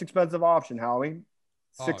was your most expensive option, Howie?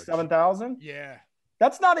 7,000? Yeah.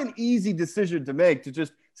 That's not an easy decision to make, to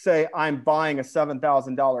just say I'm buying a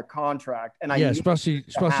 $7,000 contract, and especially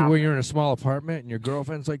when you're in a small apartment and your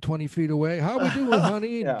girlfriend's like 20 feet away. How we doing,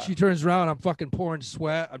 honey? And she turns around, I'm fucking pouring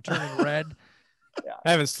sweat, I'm turning red. Yeah.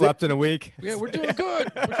 I haven't slept in a week. Yeah, we're doing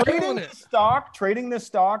good. We're trading this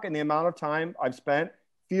stock, and the amount of time I've spent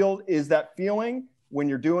is that feeling when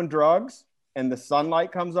you're doing drugs and the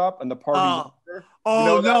sunlight comes up and the party's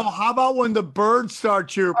over. No! How about when the birds start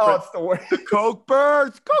chirping? Oh, it's the worst. The Coke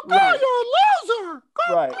birds. Coke, right. You're a loser.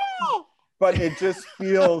 Coke, right. But it just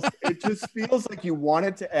feels like you want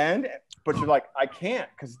it to end, but you're like, I can't,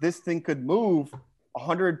 because this thing could move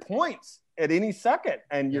 100 points at any second,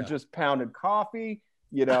 and you're just pounding coffee.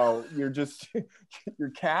 You know, you're just your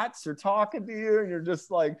cats are talking to you, and you're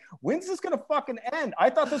just like, when's this gonna fucking end? I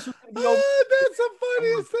thought this was gonna be over. That's the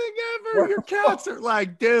funniest thing ever. Your cats are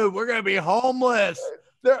like, dude, we're gonna be homeless.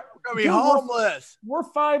 We're gonna be homeless. We're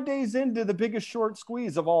 5 days into the biggest short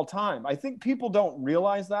squeeze of all time. I think people don't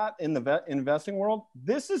realize that in the investing world.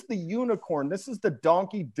 This is the unicorn. This is the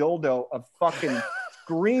donkey dildo of fucking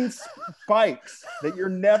green spikes that you're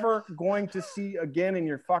never going to see again in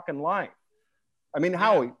your fucking life. I mean,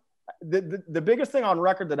 Howie, the biggest thing on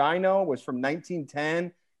record that I know was from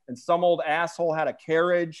 1910, and some old asshole had a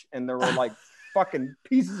carriage and there were like fucking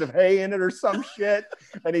pieces of hay in it or some shit.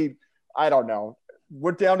 And I don't know,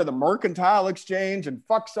 went down to the mercantile exchange and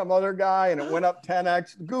fucked some other guy, and it went up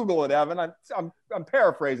 10x. Google it, Evan. I'm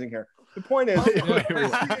paraphrasing here. The point is,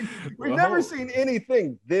 we've never seen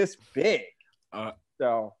anything this big.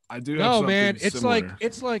 So I do. No, man, similar.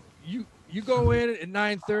 it's like you go in at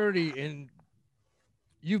 9:30 and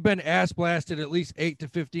you've been ass blasted at least 8 to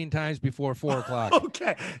 15 times before 4:00.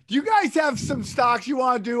 Okay. Do you guys have some stocks you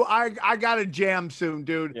want to do? I got a jam soon,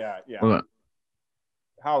 dude. Yeah. What?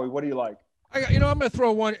 Howie, what do you like? I'm going to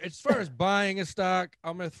throw one. As far as buying a stock,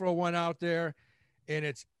 I'm going to throw one out there, and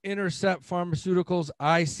it's Intercept Pharmaceuticals,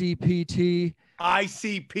 ICPT.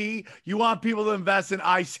 ICP? You want people to invest in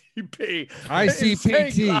ICP?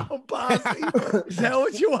 ICPT. Is that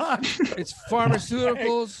what you want? It's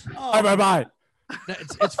pharmaceuticals. Bye.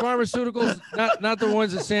 It's pharmaceuticals, not the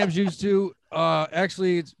ones that Sam's used to.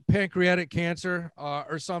 Actually, it's pancreatic cancer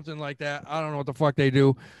or something like that. I don't know what the fuck they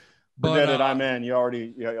do. But forget it. I'm in. You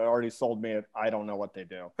already sold me it. I don't know what they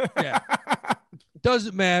do. Yeah,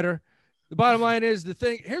 doesn't matter. The bottom line is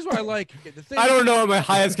here's what I like. I don't know what my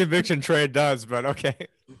highest conviction trade does, but okay.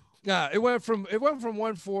 Yeah, it went from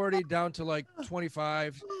 140 down to like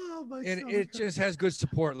 25. And it just has good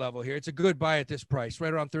support level here. It's a good buy at this price,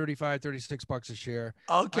 right around 35, 36 bucks a share.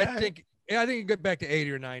 Okay. I think you get back to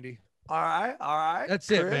 80 or 90. All right. That's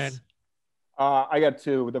Chris? It, man. I got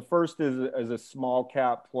two. The first is a small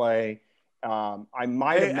cap play. I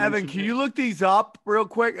might have Evan, can you look these up real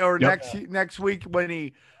quick, or next week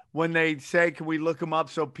when they say, can we look them up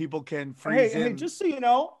so people can freeze in? Hey, just so you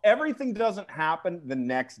know, everything doesn't happen the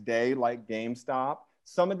next day like GameStop.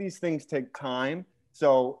 Some of these things take time.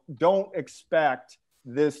 So don't expect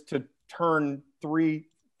this to turn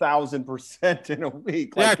 3,000% in a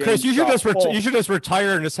week. Yeah, Chris, you should just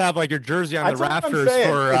retire and just have like your jersey on the rafters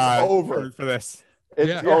for this.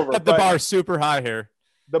 It's over. Set the bar super high here.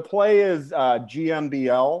 The play is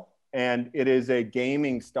GMBL, and it is a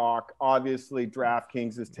gaming stock. Obviously,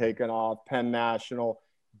 DraftKings has taken off. Penn National.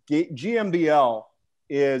 GMBL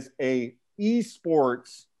is a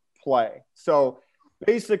esports play. So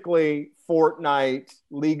basically, Fortnite,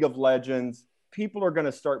 League of Legends, people are going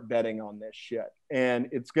to start betting on this shit. And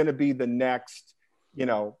it's going to be the next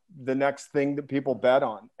thing that people bet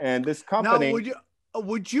on. And this company. Now,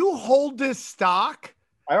 would you hold this stock?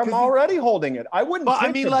 I'm already holding it. I wouldn't. But I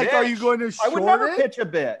mean, like, are you going to short it? I would never pitch a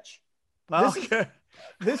bitch. Okay.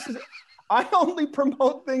 This is. I only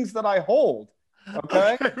promote things that I hold.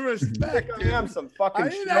 Okay. Respect. I am some fucking.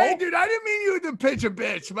 Dude, I didn't mean you to pitch a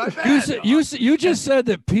bitch. My bad. You just said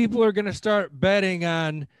that people are going to start betting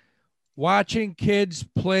on watching kids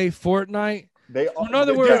play Fortnite. In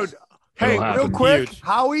other words, Hey, It'll real happen. quick, Huge.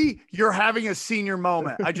 Howie, you're having a senior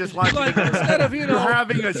moment. I just want you to know Instead of, you're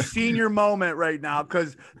having a senior moment right now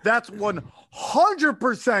because that's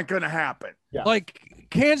 100% going to happen. Yeah. like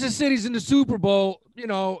Kansas City's in the Super Bowl,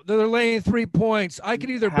 they're laying 3 points. I could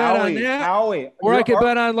either bet on that Howie, or I could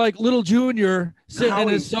bet on like little Junior sitting in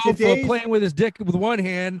his Howie, sofa playing with his dick with one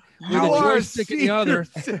hand, with You a are a joystick in the other.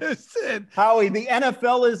 citizen. Howie, the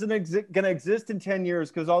NFL isn't going to exist in 10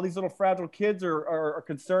 years because all these little fragile kids are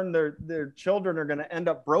concerned their children are going to end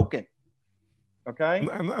up broken. Okay.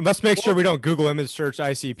 And let's make sure we don't Google image search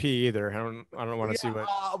ICP either. I don't want to see what.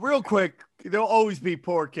 Real quick, there'll always be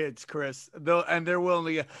poor kids, Chris. And they're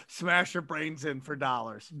willing to smash their brains in for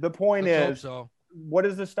dollars. The point Let's is, hope so. what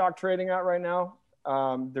is the stock trading at right now?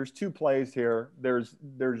 There's two plays here. There's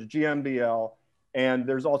GMBL, and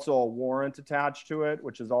there's also a warrant attached to it,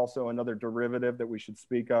 which is also another derivative that we should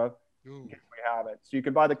speak of. Ooh. If we have it. So you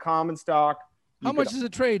can buy the common stock. How much is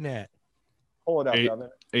it trading at? Pull it up, Eight. Devin.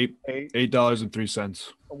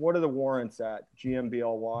 $8.03. What are the warrants at?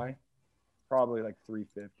 GMBLY? Probably like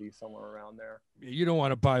 350, somewhere around there. You don't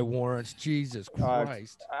want to buy warrants. Jesus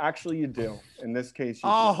Christ. Actually, you do. In this case, you do.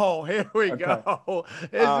 Oh, here we Okay. go.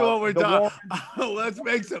 This is what we're the talking. Let's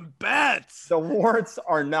make some bets. The warrants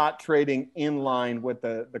are not trading in line with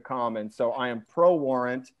the common. So I am pro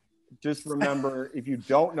warrant. Just remember, if you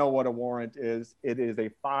don't know what a warrant is, it is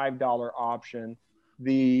a $5 option.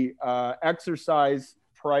 The exercise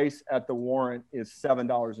price at the warrant is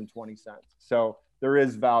 $7.20. So there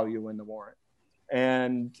is value in the warrant.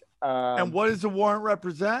 And what does the warrant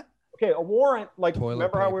represent? okay, a warrant, like Toilet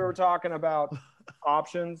remember how we paper. were talking about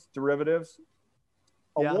options, derivatives?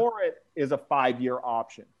 A Yeah. warrant is a 5-year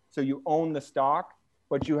option. So you own the stock,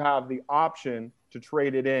 but you have the option to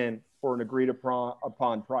trade it in for an agreed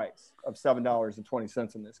upon price of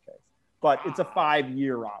 $7.20 in this case. But it's a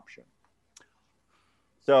 5-year option.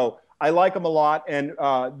 So I like them a lot. And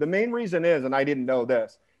the main reason is, and I didn't know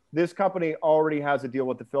this company already has a deal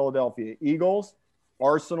with the Philadelphia Eagles,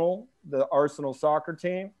 Arsenal, the Arsenal soccer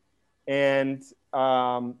team, and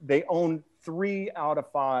they own 3 out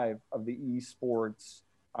of 5 of the esports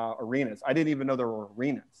arenas. I didn't even know there were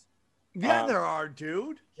arenas. Yeah, there are,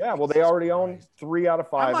 dude. Yeah, well, they already own 3 out of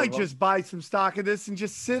 5. I might of them. just buy some stock of this and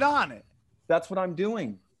just sit on it. That's what I'm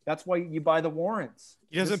doing. That's why you buy the warrants.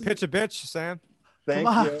 He doesn't pitch a bitch, Sam. Thank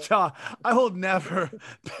Come on, you. John. I will never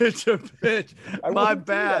pitch a pitch. I My wouldn't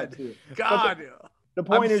do that bad. to you. God. The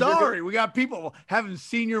point I'm is, you're sorry. We got people having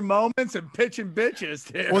senior moments and pitching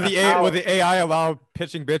bitches here. Will the AI allow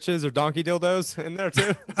pitching bitches or donkey dildos in there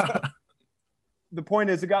too? the point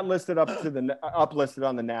is, it got listed uplisted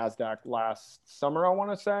on the Nasdaq last summer, I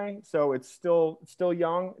want to say. So it's still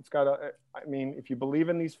young. It's got I mean, if you believe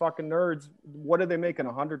in these fucking nerds, what are they making?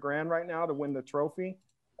 $100,000 right now to win the trophy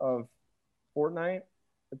of Fortnite?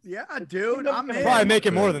 Yeah, dude. I'm in. Probably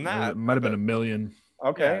making more than that. It might have been $1 million.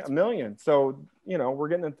 Okay, Yeah, $1 million. So we're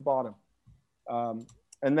getting at the bottom.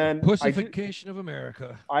 And then Pussification of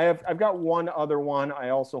America. I've got one other one. I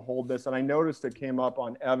also hold this, and I noticed it came up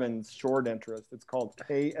on Evan's short interest. It's called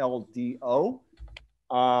KLDO.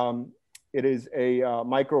 It is a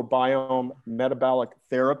microbiome metabolic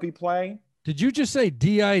therapy play. Did you just say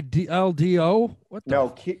DILDO? What the? No,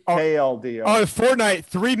 KLDO. Oh, Fortnite,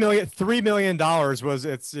 $3 million was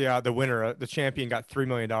the winner. The champion got $3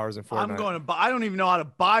 million in Fortnite. I'm going to buy. I don't even know how to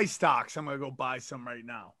buy stocks. I'm going to go buy some right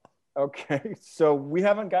now. Okay, so we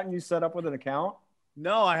haven't gotten you set up with an account.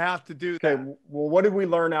 No, I have to do Okay, that. well, what did we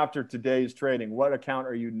learn after today's trading? What account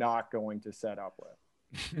are you not going to set up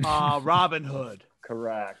with? Robinhood,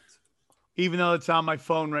 Correct. even though it's on my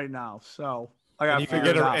phone right now. So I got And to you can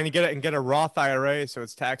figure it out. get a Roth IRA, so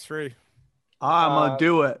it's tax free. I'm going to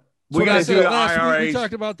do it. So We got to that's do it the last week. We IRAs.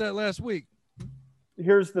 talked about that last week.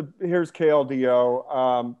 Here's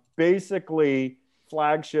KLDO. Basically,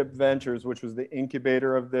 Flagship Ventures, which was the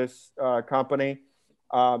incubator of this company,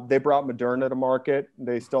 they brought Moderna to market.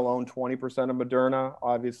 They still own 20% of Moderna.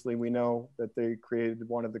 Obviously, we know that they created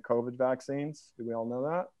one of the COVID vaccines. Do we all know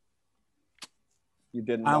that? You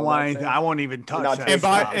didn't. I know want that, anything. Sam? I won't even touch not that. taking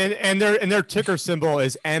stuff. And their ticker symbol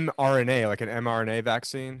is mRNA, like an mRNA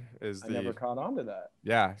vaccine is I never caught on to that.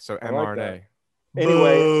 yeah. So I like mRNA.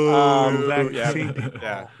 Anyway, Vaccine yeah. people.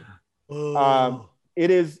 Yeah. Boo. it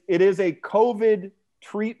is a COVID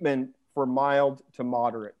treatment for mild to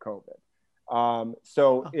moderate COVID.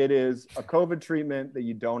 So it is a COVID treatment that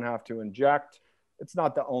you don't have to inject. It's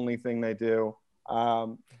not the only thing they do.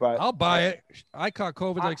 But I'll buy it. I caught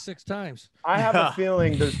COVID like 6 times. I have a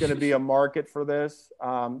feeling there's going to be a market for this.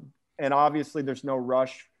 And obviously there's no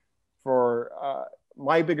rush for,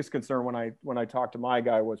 my biggest concern when I talked to my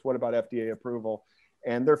guy was, what about FDA approval?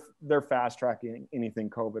 and they're fast tracking anything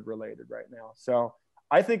COVID related right now. So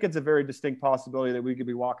I think it's a very distinct possibility that we could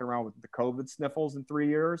be walking around with the COVID sniffles in 3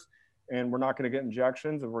 years, and we're not going to get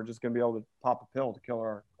injections, and we're just going to be able to pop a pill to kill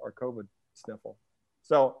our COVID sniffle.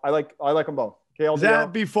 So I like them both. KLDL. Is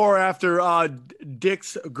that before or after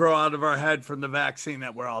dicks grow out of our head from the vaccine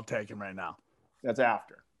that we're all taking right now? That's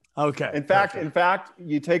after. Okay. In fact,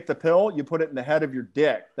 you take the pill, you put it in the head of your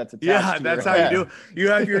dick. That's attached. Yeah, to that's your how head. you do. You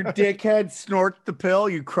have your dickhead snort the pill,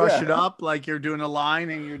 you crush it up like you're doing a line,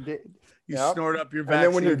 and you snort up your vaccine. And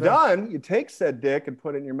then when you're done, you take said dick and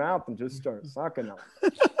put it in your mouth and just start sucking on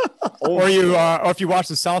it. Or if you watch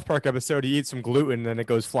the South Park episode, you eat some gluten and then it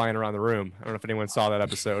goes flying around the room. I don't know if anyone saw that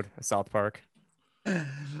episode of South Park.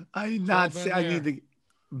 I need to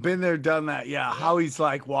been there, done that. Yeah, Howie's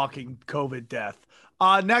like walking COVID death.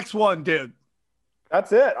 Next one, dude.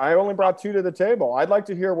 That's it. I only brought 2 to the table. I'd like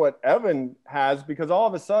to hear what Evan has, because all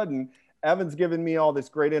of a sudden Evan's giving me all this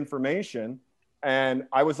great information, and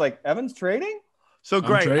I was like, Evan's trading? So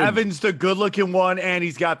great. Evan's the good-looking one, and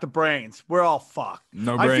he's got the brains. We're all fucked.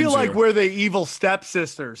 No I brains feel like here. we're the evil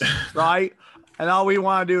stepsisters, right? And all we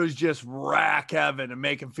want to do is just rack Evan and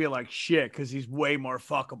make him feel like shit because he's way more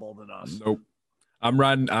fuckable than us. Nope. I'm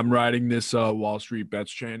riding this Wall Street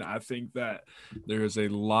bets train. I think that there's a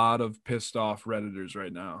lot of pissed off Redditors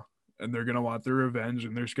right now, and they're gonna want their revenge,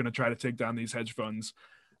 and they're just gonna try to take down these hedge funds.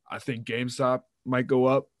 I think GameStop might go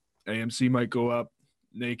up, AMC might go up,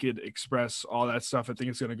 Naked, Express, all that stuff. I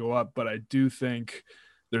think it's gonna go up, but I do think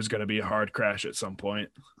there's gonna be a hard crash at some point.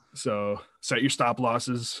 So set your stop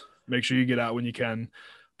losses. Make sure you get out when you can.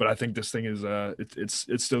 But I think this thing is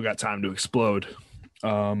it's still got time to explode.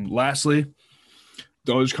 Lastly,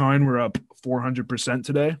 Dogecoin, we're up 400%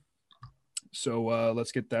 today. So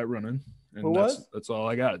let's get that running. And that's all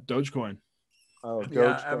I got. Dogecoin. Oh,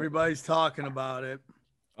 yeah, everybody's talking about it.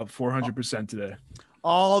 Up 400% today.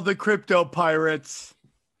 All the crypto pirates.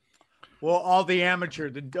 Well, all the amateur,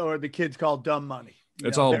 or the kids call dumb money.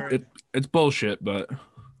 It's bullshit, but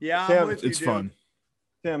yeah, Tim, it's fun.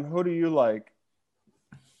 Tim, who do you like?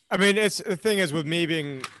 I mean, the thing is with me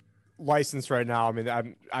being licensed right now. I mean,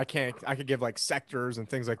 I could give like sectors and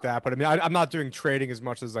things like that, but I mean, I'm not doing trading as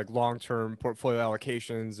much as like long-term portfolio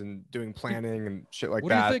allocations and doing planning and shit like what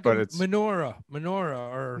that. Do you think but of it's Monero.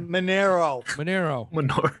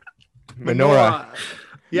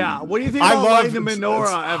 Yeah, what do you think about lighting the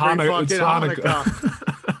menorah every fucking Hanukkah?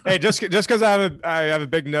 Hey, just because I have a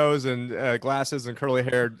big nose and glasses and curly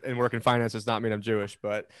hair and work in finance does not mean I'm Jewish,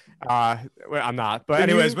 but I'm not. But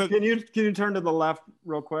can you turn to the left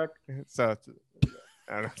real quick? So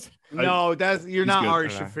I don't No, know. you're not Ari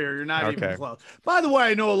Shafir. You're not even close. By the way,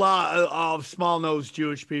 I know a lot of small-nosed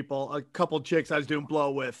Jewish people. A couple chicks I was doing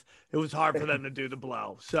blow with. It was hard for them to do the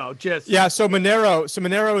blow. So just So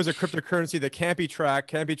Monero is a cryptocurrency that can't be tracked,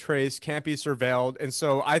 can't be traced, can't be surveilled, and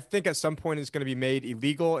so I think at some point it's going to be made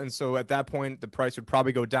illegal, and so at that point the price would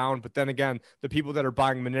probably go down. But then again, the people that are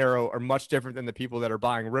buying Monero are much different than the people that are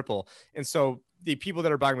buying Ripple, and so the people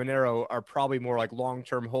that are buying Monero are probably more like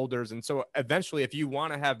long-term holders. And so eventually, if you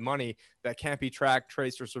want to have money that can't be tracked,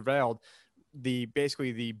 traced, or surveilled,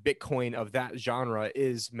 basically the Bitcoin of that genre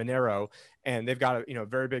is Monero. And they've got a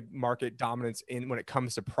very big market dominance when it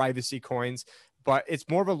comes to privacy coins. But it's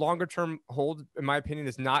more of a longer term hold, in my opinion.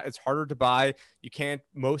 It's harder to buy.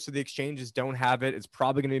 Most of the exchanges don't have it. It's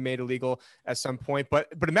probably going to be made illegal at some point. But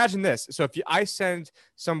imagine this. So if I send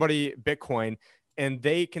somebody Bitcoin, and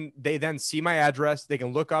they then see my address, they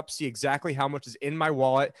can look up, see exactly how much is in my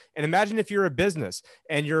wallet. And imagine if you're a business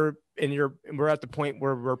and we're at the point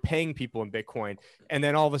where we're paying people in Bitcoin. And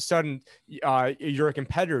then all of a sudden you're a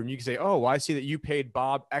competitor and you can say, oh, well, I see that you paid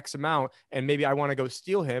Bob X amount and maybe I want to go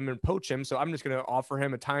steal him and poach him. So I'm just going to offer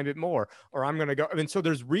him a tiny bit more, or I'm going to go. I mean, so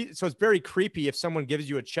so it's very creepy if someone gives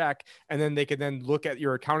you a check and then they can then look at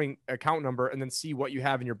your account number and then see what you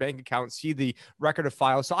have in your bank account, see the record of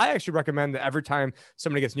files. So I actually recommend that every time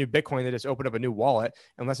somebody gets new Bitcoin, they just open up a new wallet,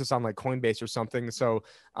 unless it's on like Coinbase or something. So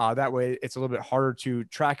that way it's a little bit harder to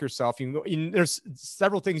track yourself. There's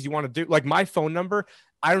several things you want to do. Like my phone number,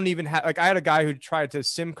 I don't even have, I had a guy who tried to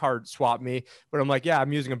SIM card swap me, but I'm like, yeah,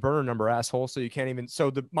 I'm using a burner number, asshole. So you can't even,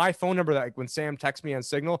 my phone number, that when Sam texts me on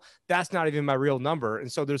Signal, that's not even my real number.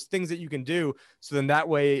 And so there's things that you can do. So then that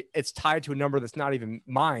way it's tied to a number that's not even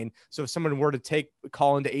mine. So if someone were to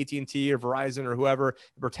call into AT&T or Verizon or whoever,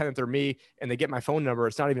 pretend that they're me and they get my phone number,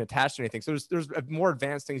 it's not even attached to anything. So there's more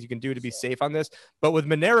advanced things you can do to be safe on this. But with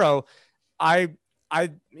Monero,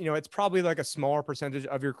 it's probably like a smaller percentage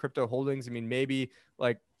of your crypto holdings. I mean, maybe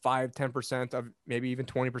like 5-10% of, maybe even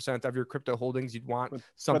 20% of your crypto holdings you'd want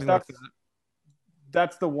something like that.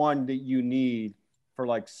 That's the one that you need for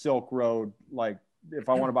like Silk Road, like if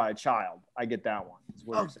I want to buy a child, I get that one.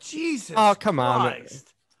 Oh, Jesus. Oh, come on.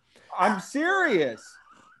 I'm serious.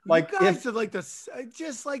 Like, you guys are like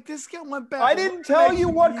just like this guy went back. I didn't tell you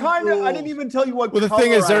what kind of, I didn't even tell you what well, the color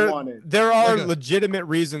thing is, I wanted. there are legitimate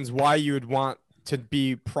reasons why you would want to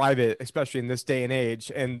be private, especially in this day and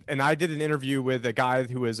age. And I did an interview with a guy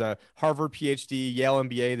who was a Harvard PhD, Yale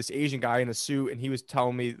MBA, this Asian guy in a suit, and he was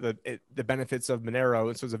telling me the benefits of Monero.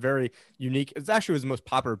 And so it's a very unique. It actually was the most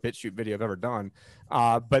popular BitChute video I've ever done.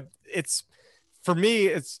 But it's, for me,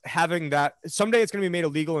 it's having that. Someday it's going to be made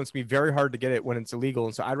illegal, and it's going to be very hard to get it when it's illegal.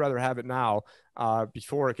 And so I'd rather have it now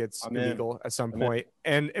before it gets illegal at some point.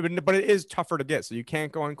 But it is tougher to get. So you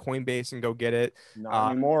can't go on Coinbase and go get it.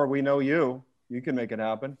 Not anymore. We know you. You can make it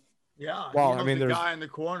happen. Yeah. Well, I mean, the there's guy in the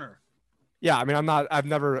corner. Yeah, I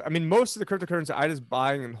mean, most of the cryptocurrency I just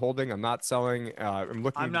buying and holding. I'm not selling. I'm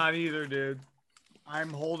looking. I'm not either, dude. I'm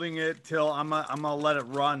holding it till I'm gonna let it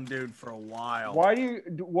run, dude, for a while. Why do you?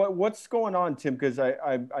 What's going on, Tim? Because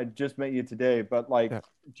I just met you today, but like,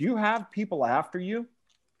 do you have people after you?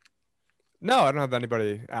 No, I don't have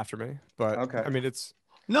anybody after me. But okay, I mean, it's.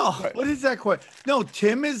 No, what is that question? No,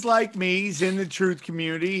 Tim is like me. He's in the truth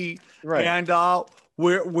community, right? And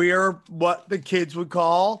we're what the kids would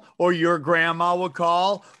call, or your grandma would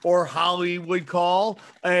call, or Holly would call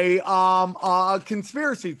a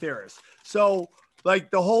conspiracy theorist. So,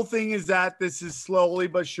 like, the whole thing is that this is slowly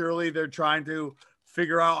but surely they're trying to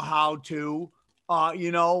figure out how to,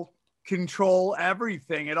 control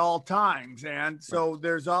everything at all times, and so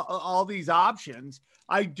there's all these options.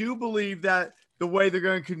 I do believe that the way they're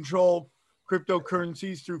going to control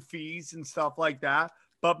cryptocurrencies through fees and stuff like that.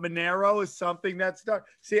 But Monero is something that's done.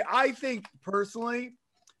 See, I think personally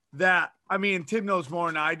that, I mean, Tim knows more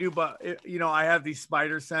than I do, but I have these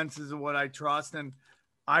spider senses of what I trust. And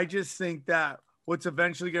I just think that what's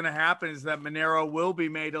eventually going to happen is that Monero will be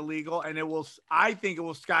made illegal, and I think it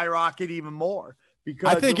will skyrocket even more.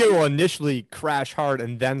 Because I think it will initially crash hard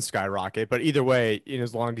and then skyrocket, but either way,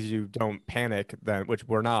 as long as you don't panic, then, which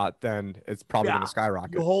we're not, then it's probably going to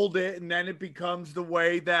skyrocket. You hold it, and then it becomes the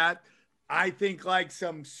way that I think like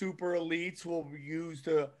some super elites will use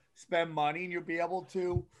to spend money, and you'll be able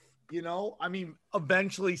to,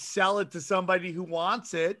 eventually sell it to somebody who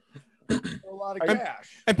wants it. A lot of cash.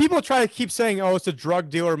 And people try to keep saying, oh, it's a drug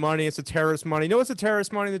dealer money, it's a terrorist money. No, it's the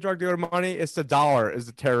terrorist money, the drug dealer money. It's the dollar is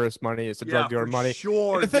the terrorist money, it's the drug dealer money.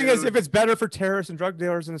 Sure. And the thing is, if it's better for terrorists and drug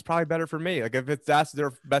dealers, then it's probably better for me. Like, if that's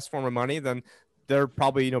their best form of money, then they're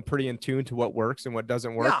probably, pretty in tune to what works and what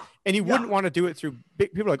doesn't work. Yeah. And you wouldn't want to do it through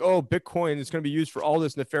people are like, oh, Bitcoin is going to be used for all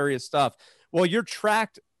this nefarious stuff. Well, you're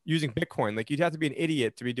tracked using Bitcoin. Like, you'd have to be an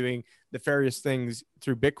idiot to be doing nefarious things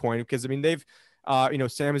through Bitcoin, because they've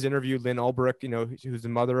Sam has interviewed Lynn Ulbrich, who's the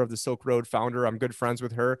mother of the Silk Road founder. I'm good friends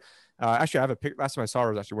with her. Actually, I have a pic. Last time I saw her,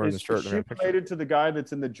 I was actually wearing the shirt. Is she related to the guy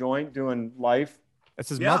that's in the joint doing life? That's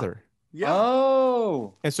his mother. Yeah.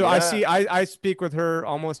 Oh. And so I speak with her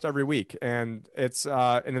almost every week, and it's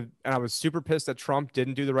and I was super pissed that Trump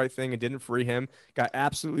didn't do the right thing and didn't free him. Got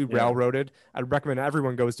absolutely railroaded. I'd recommend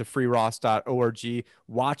everyone goes to freeross.org,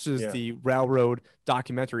 watches the railroad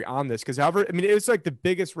documentary on this, because it was like the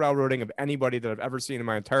biggest railroading of anybody that I've ever seen in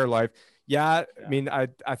my entire life. I mean,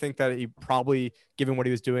 I think that he probably, given what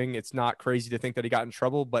he was doing, it's not crazy to think that he got in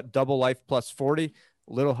trouble, but double life plus 40,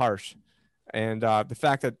 a little harsh. And the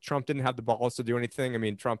fact that Trump didn't have the balls to do anything, I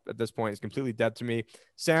mean, Trump at this point is completely dead to me.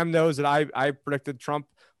 Sam knows that I predicted Trump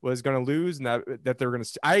was going to lose, and that they're going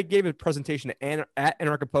to. I gave a presentation at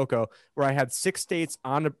Anarchapulco where I had 6 states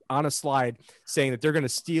on a slide saying that they're going to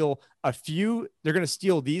steal a few. They're going to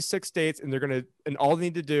steal these 6 states, and all they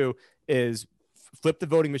need to do is flip the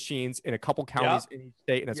voting machines in a couple counties in each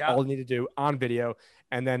state, and that's all they need to do on video.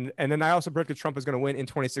 And then I also predicted Trump was going to win in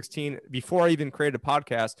 2016 before I even created a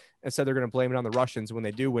podcast, and said they're going to blame it on the Russians when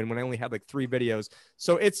they do win, when I only had like 3 videos.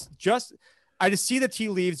 So I just see the tea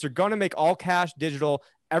leaves. They're going to make all cash digital.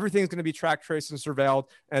 Everything's going to be tracked, traced, and surveilled.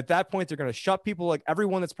 And at that point, they're going to shut people, like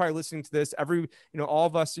everyone that's probably listening to this, all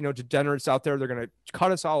of us, degenerates out there. They're going to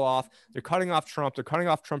cut us all off. They're cutting off Trump. They're cutting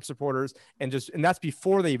off Trump supporters. And that's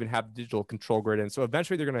before they even have the digital control grid in. So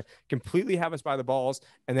eventually they're going to completely have us by the balls,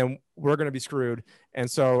 and then we're going to be screwed. And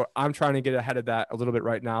so I'm trying to get ahead of that a little bit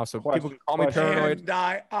right now. So people can call me paranoid. And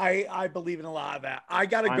I believe in a lot of that. I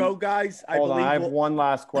got to go, guys. I have one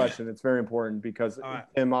last question. It's very important, because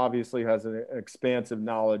Tim obviously has an expansive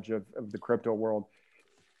knowledge of the crypto world.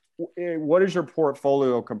 What is your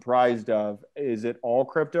portfolio comprised of? Is it all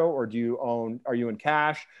crypto, or are you in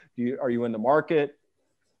cash? Are you in the market?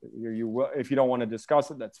 If you don't want to discuss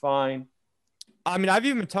it, that's fine. I mean, I've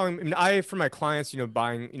even been telling, for my clients,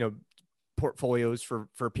 buying, portfolios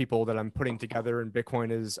for people that I'm putting together, and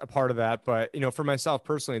Bitcoin is a part of that. But, you know, for myself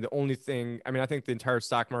personally, the only thing, I mean, I think the entire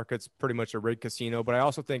stock market's pretty much a rigged casino, but I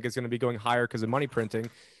also think it's going to be going higher because of money printing.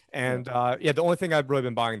 And the only thing I've really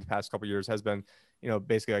been buying the past couple of years has been, you know,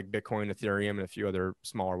 basically like Bitcoin, Ethereum, and a few other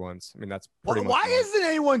smaller ones. I mean, that's pretty much. Why isn't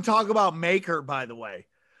anyone talking about Maker, by the way?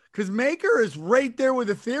 Because Maker is right there with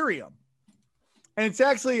Ethereum. And it's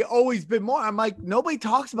actually always been more. I'm like, nobody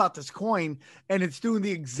talks about this coin, and it's doing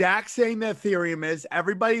the exact same that Ethereum is.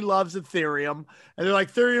 Everybody loves Ethereum. And they're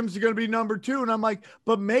like, Ethereum's going to be number 2. And I'm like,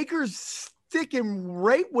 but Maker's sticking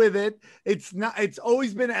right with it. It's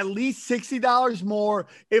always been at least $60 more,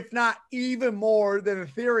 if not even more than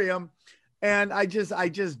Ethereum. And I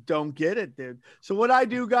just don't get it, dude. So what I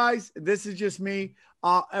do, guys, this is just me.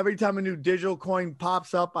 Every time a new digital coin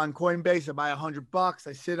pops up on Coinbase, I buy $100.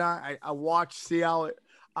 I sit on, I watch, see how it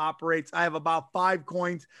operates. I have about 5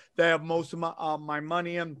 coins that I have most of my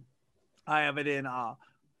money in. I have it in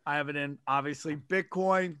obviously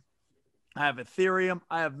Bitcoin. I have Ethereum.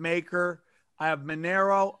 I have Maker. I have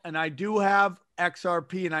Monero, and I do have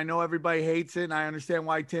XRP. And I know everybody hates it, and I understand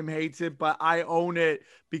why Tim hates it, but I own it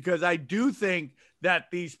because I do think that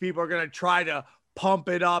these people are going to try to pump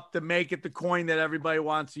it up to make it the coin that everybody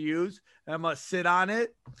wants to use. And I'm going to sit on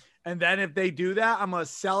it. And then if they do that, I'm going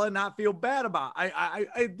to sell it, not feel bad about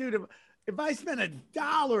it. Dude, if I spend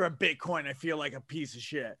 $1 a Bitcoin, I feel like a piece of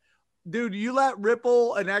shit. Dude, you let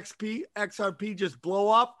Ripple and XRP just blow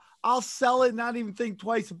up, I'll sell it, not even think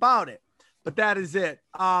twice about it. But that is it.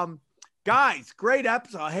 Guys, great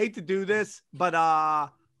episode. I hate to do this,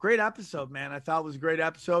 but great episode, man. I thought it was a great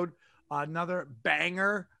episode. Another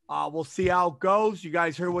banger. We'll see how it goes. You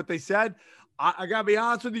guys heard what they said. I gotta be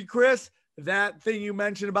honest with you, Chris. That thing you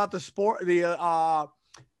mentioned about the sport, the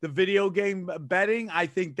video game betting, I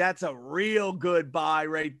think that's a real good buy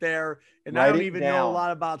right there. And I don't even know a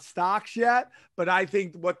lot about stocks yet, but I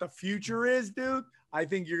think what the future is, dude, I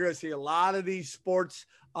think you're gonna see a lot of these sports,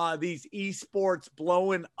 these esports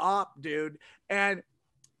blowing up, dude. And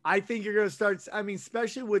I think you're going to start, I mean,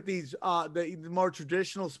 especially with these, the more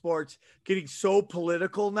traditional sports getting so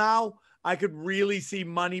political now, I could really see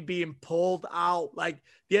money being pulled out. Like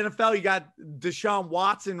the NFL, you got Deshaun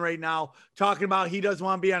Watson right now talking about he doesn't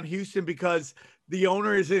want to be on Houston because the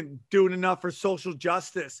owner isn't doing enough for social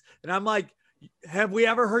justice. And I'm like, have we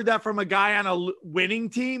ever heard that from a guy on a winning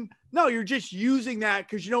team? No, you're just using that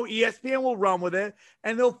because, you know, ESPN will run with it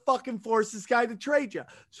and they'll fucking force this guy to trade you.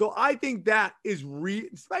 So I think that is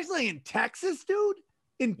especially in Texas, dude.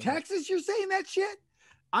 In Texas, you're saying that shit?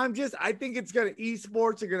 I think it's going to,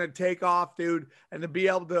 esports are going to take off, dude. And to be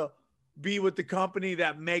able to be with the company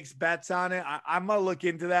that makes bets on it, I'm going to look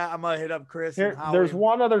into that. I'm going to hit up Chris. There's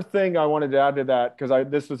one other thing I wanted to add to that because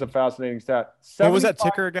this was a fascinating stat. What was that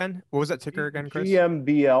ticker again? Chris?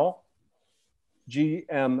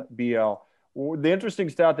 GMBL. The interesting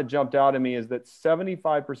stat that jumped out at me is that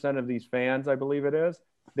 75% of these fans, I believe it is,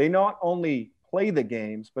 they not only play the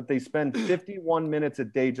games, but they spend 51 minutes a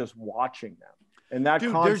day just watching them. And that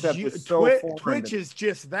concept is so foreign. Twitch is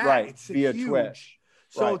just that. Right, it's via huge. Twitch.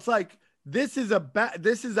 So right. It's like, this is an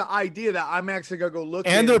idea that I'm actually gonna go look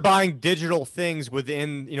at. And they're buying digital things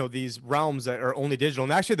within, you know, these realms that are only digital.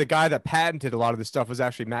 And actually, the guy that patented a lot of this stuff was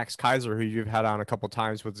actually Max Kaiser, who you've had on a couple of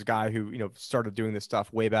times, with this guy who, you know, started doing this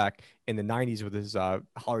stuff way back in the 90s with his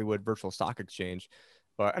Hollywood Virtual Stock Exchange.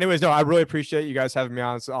 But anyways, no, I really appreciate you guys having me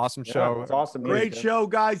on. It's an awesome show. It's awesome. Great show,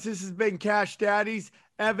 guys. This has been Cash Daddies.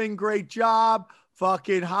 Evan, great job.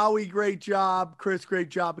 Fucking Howie, great job. Chris, great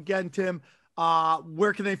job. Again, Tim,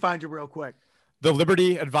 where can they find you real quick?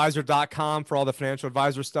 thelibertyadvisor.com for all the financial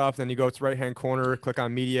advisor stuff. Then you go to the right-hand corner, click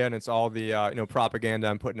on media, and it's all the you know, propaganda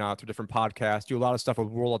I'm putting out through different podcasts. Do a lot of stuff with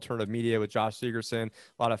World Alternative Media with Josh Segerson,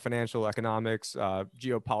 a lot of financial economics,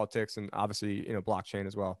 geopolitics, and obviously, you know, blockchain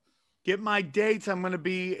as well. Get my dates. I'm going to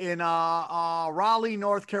be in Raleigh,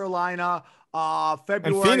 North Carolina, February.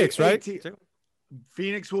 And Phoenix, 18th. right?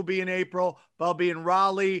 Phoenix will be in April, but I'll be in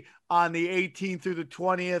Raleigh on the 18th through the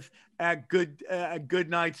 20th at Good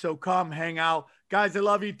Night. So come hang out, guys. I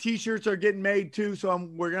love you. T-shirts are getting made too, so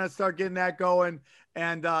we're gonna start getting that going.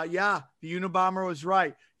 And yeah, the Unabomber was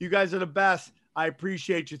right. You guys are the best. I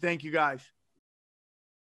appreciate you. Thank you, guys.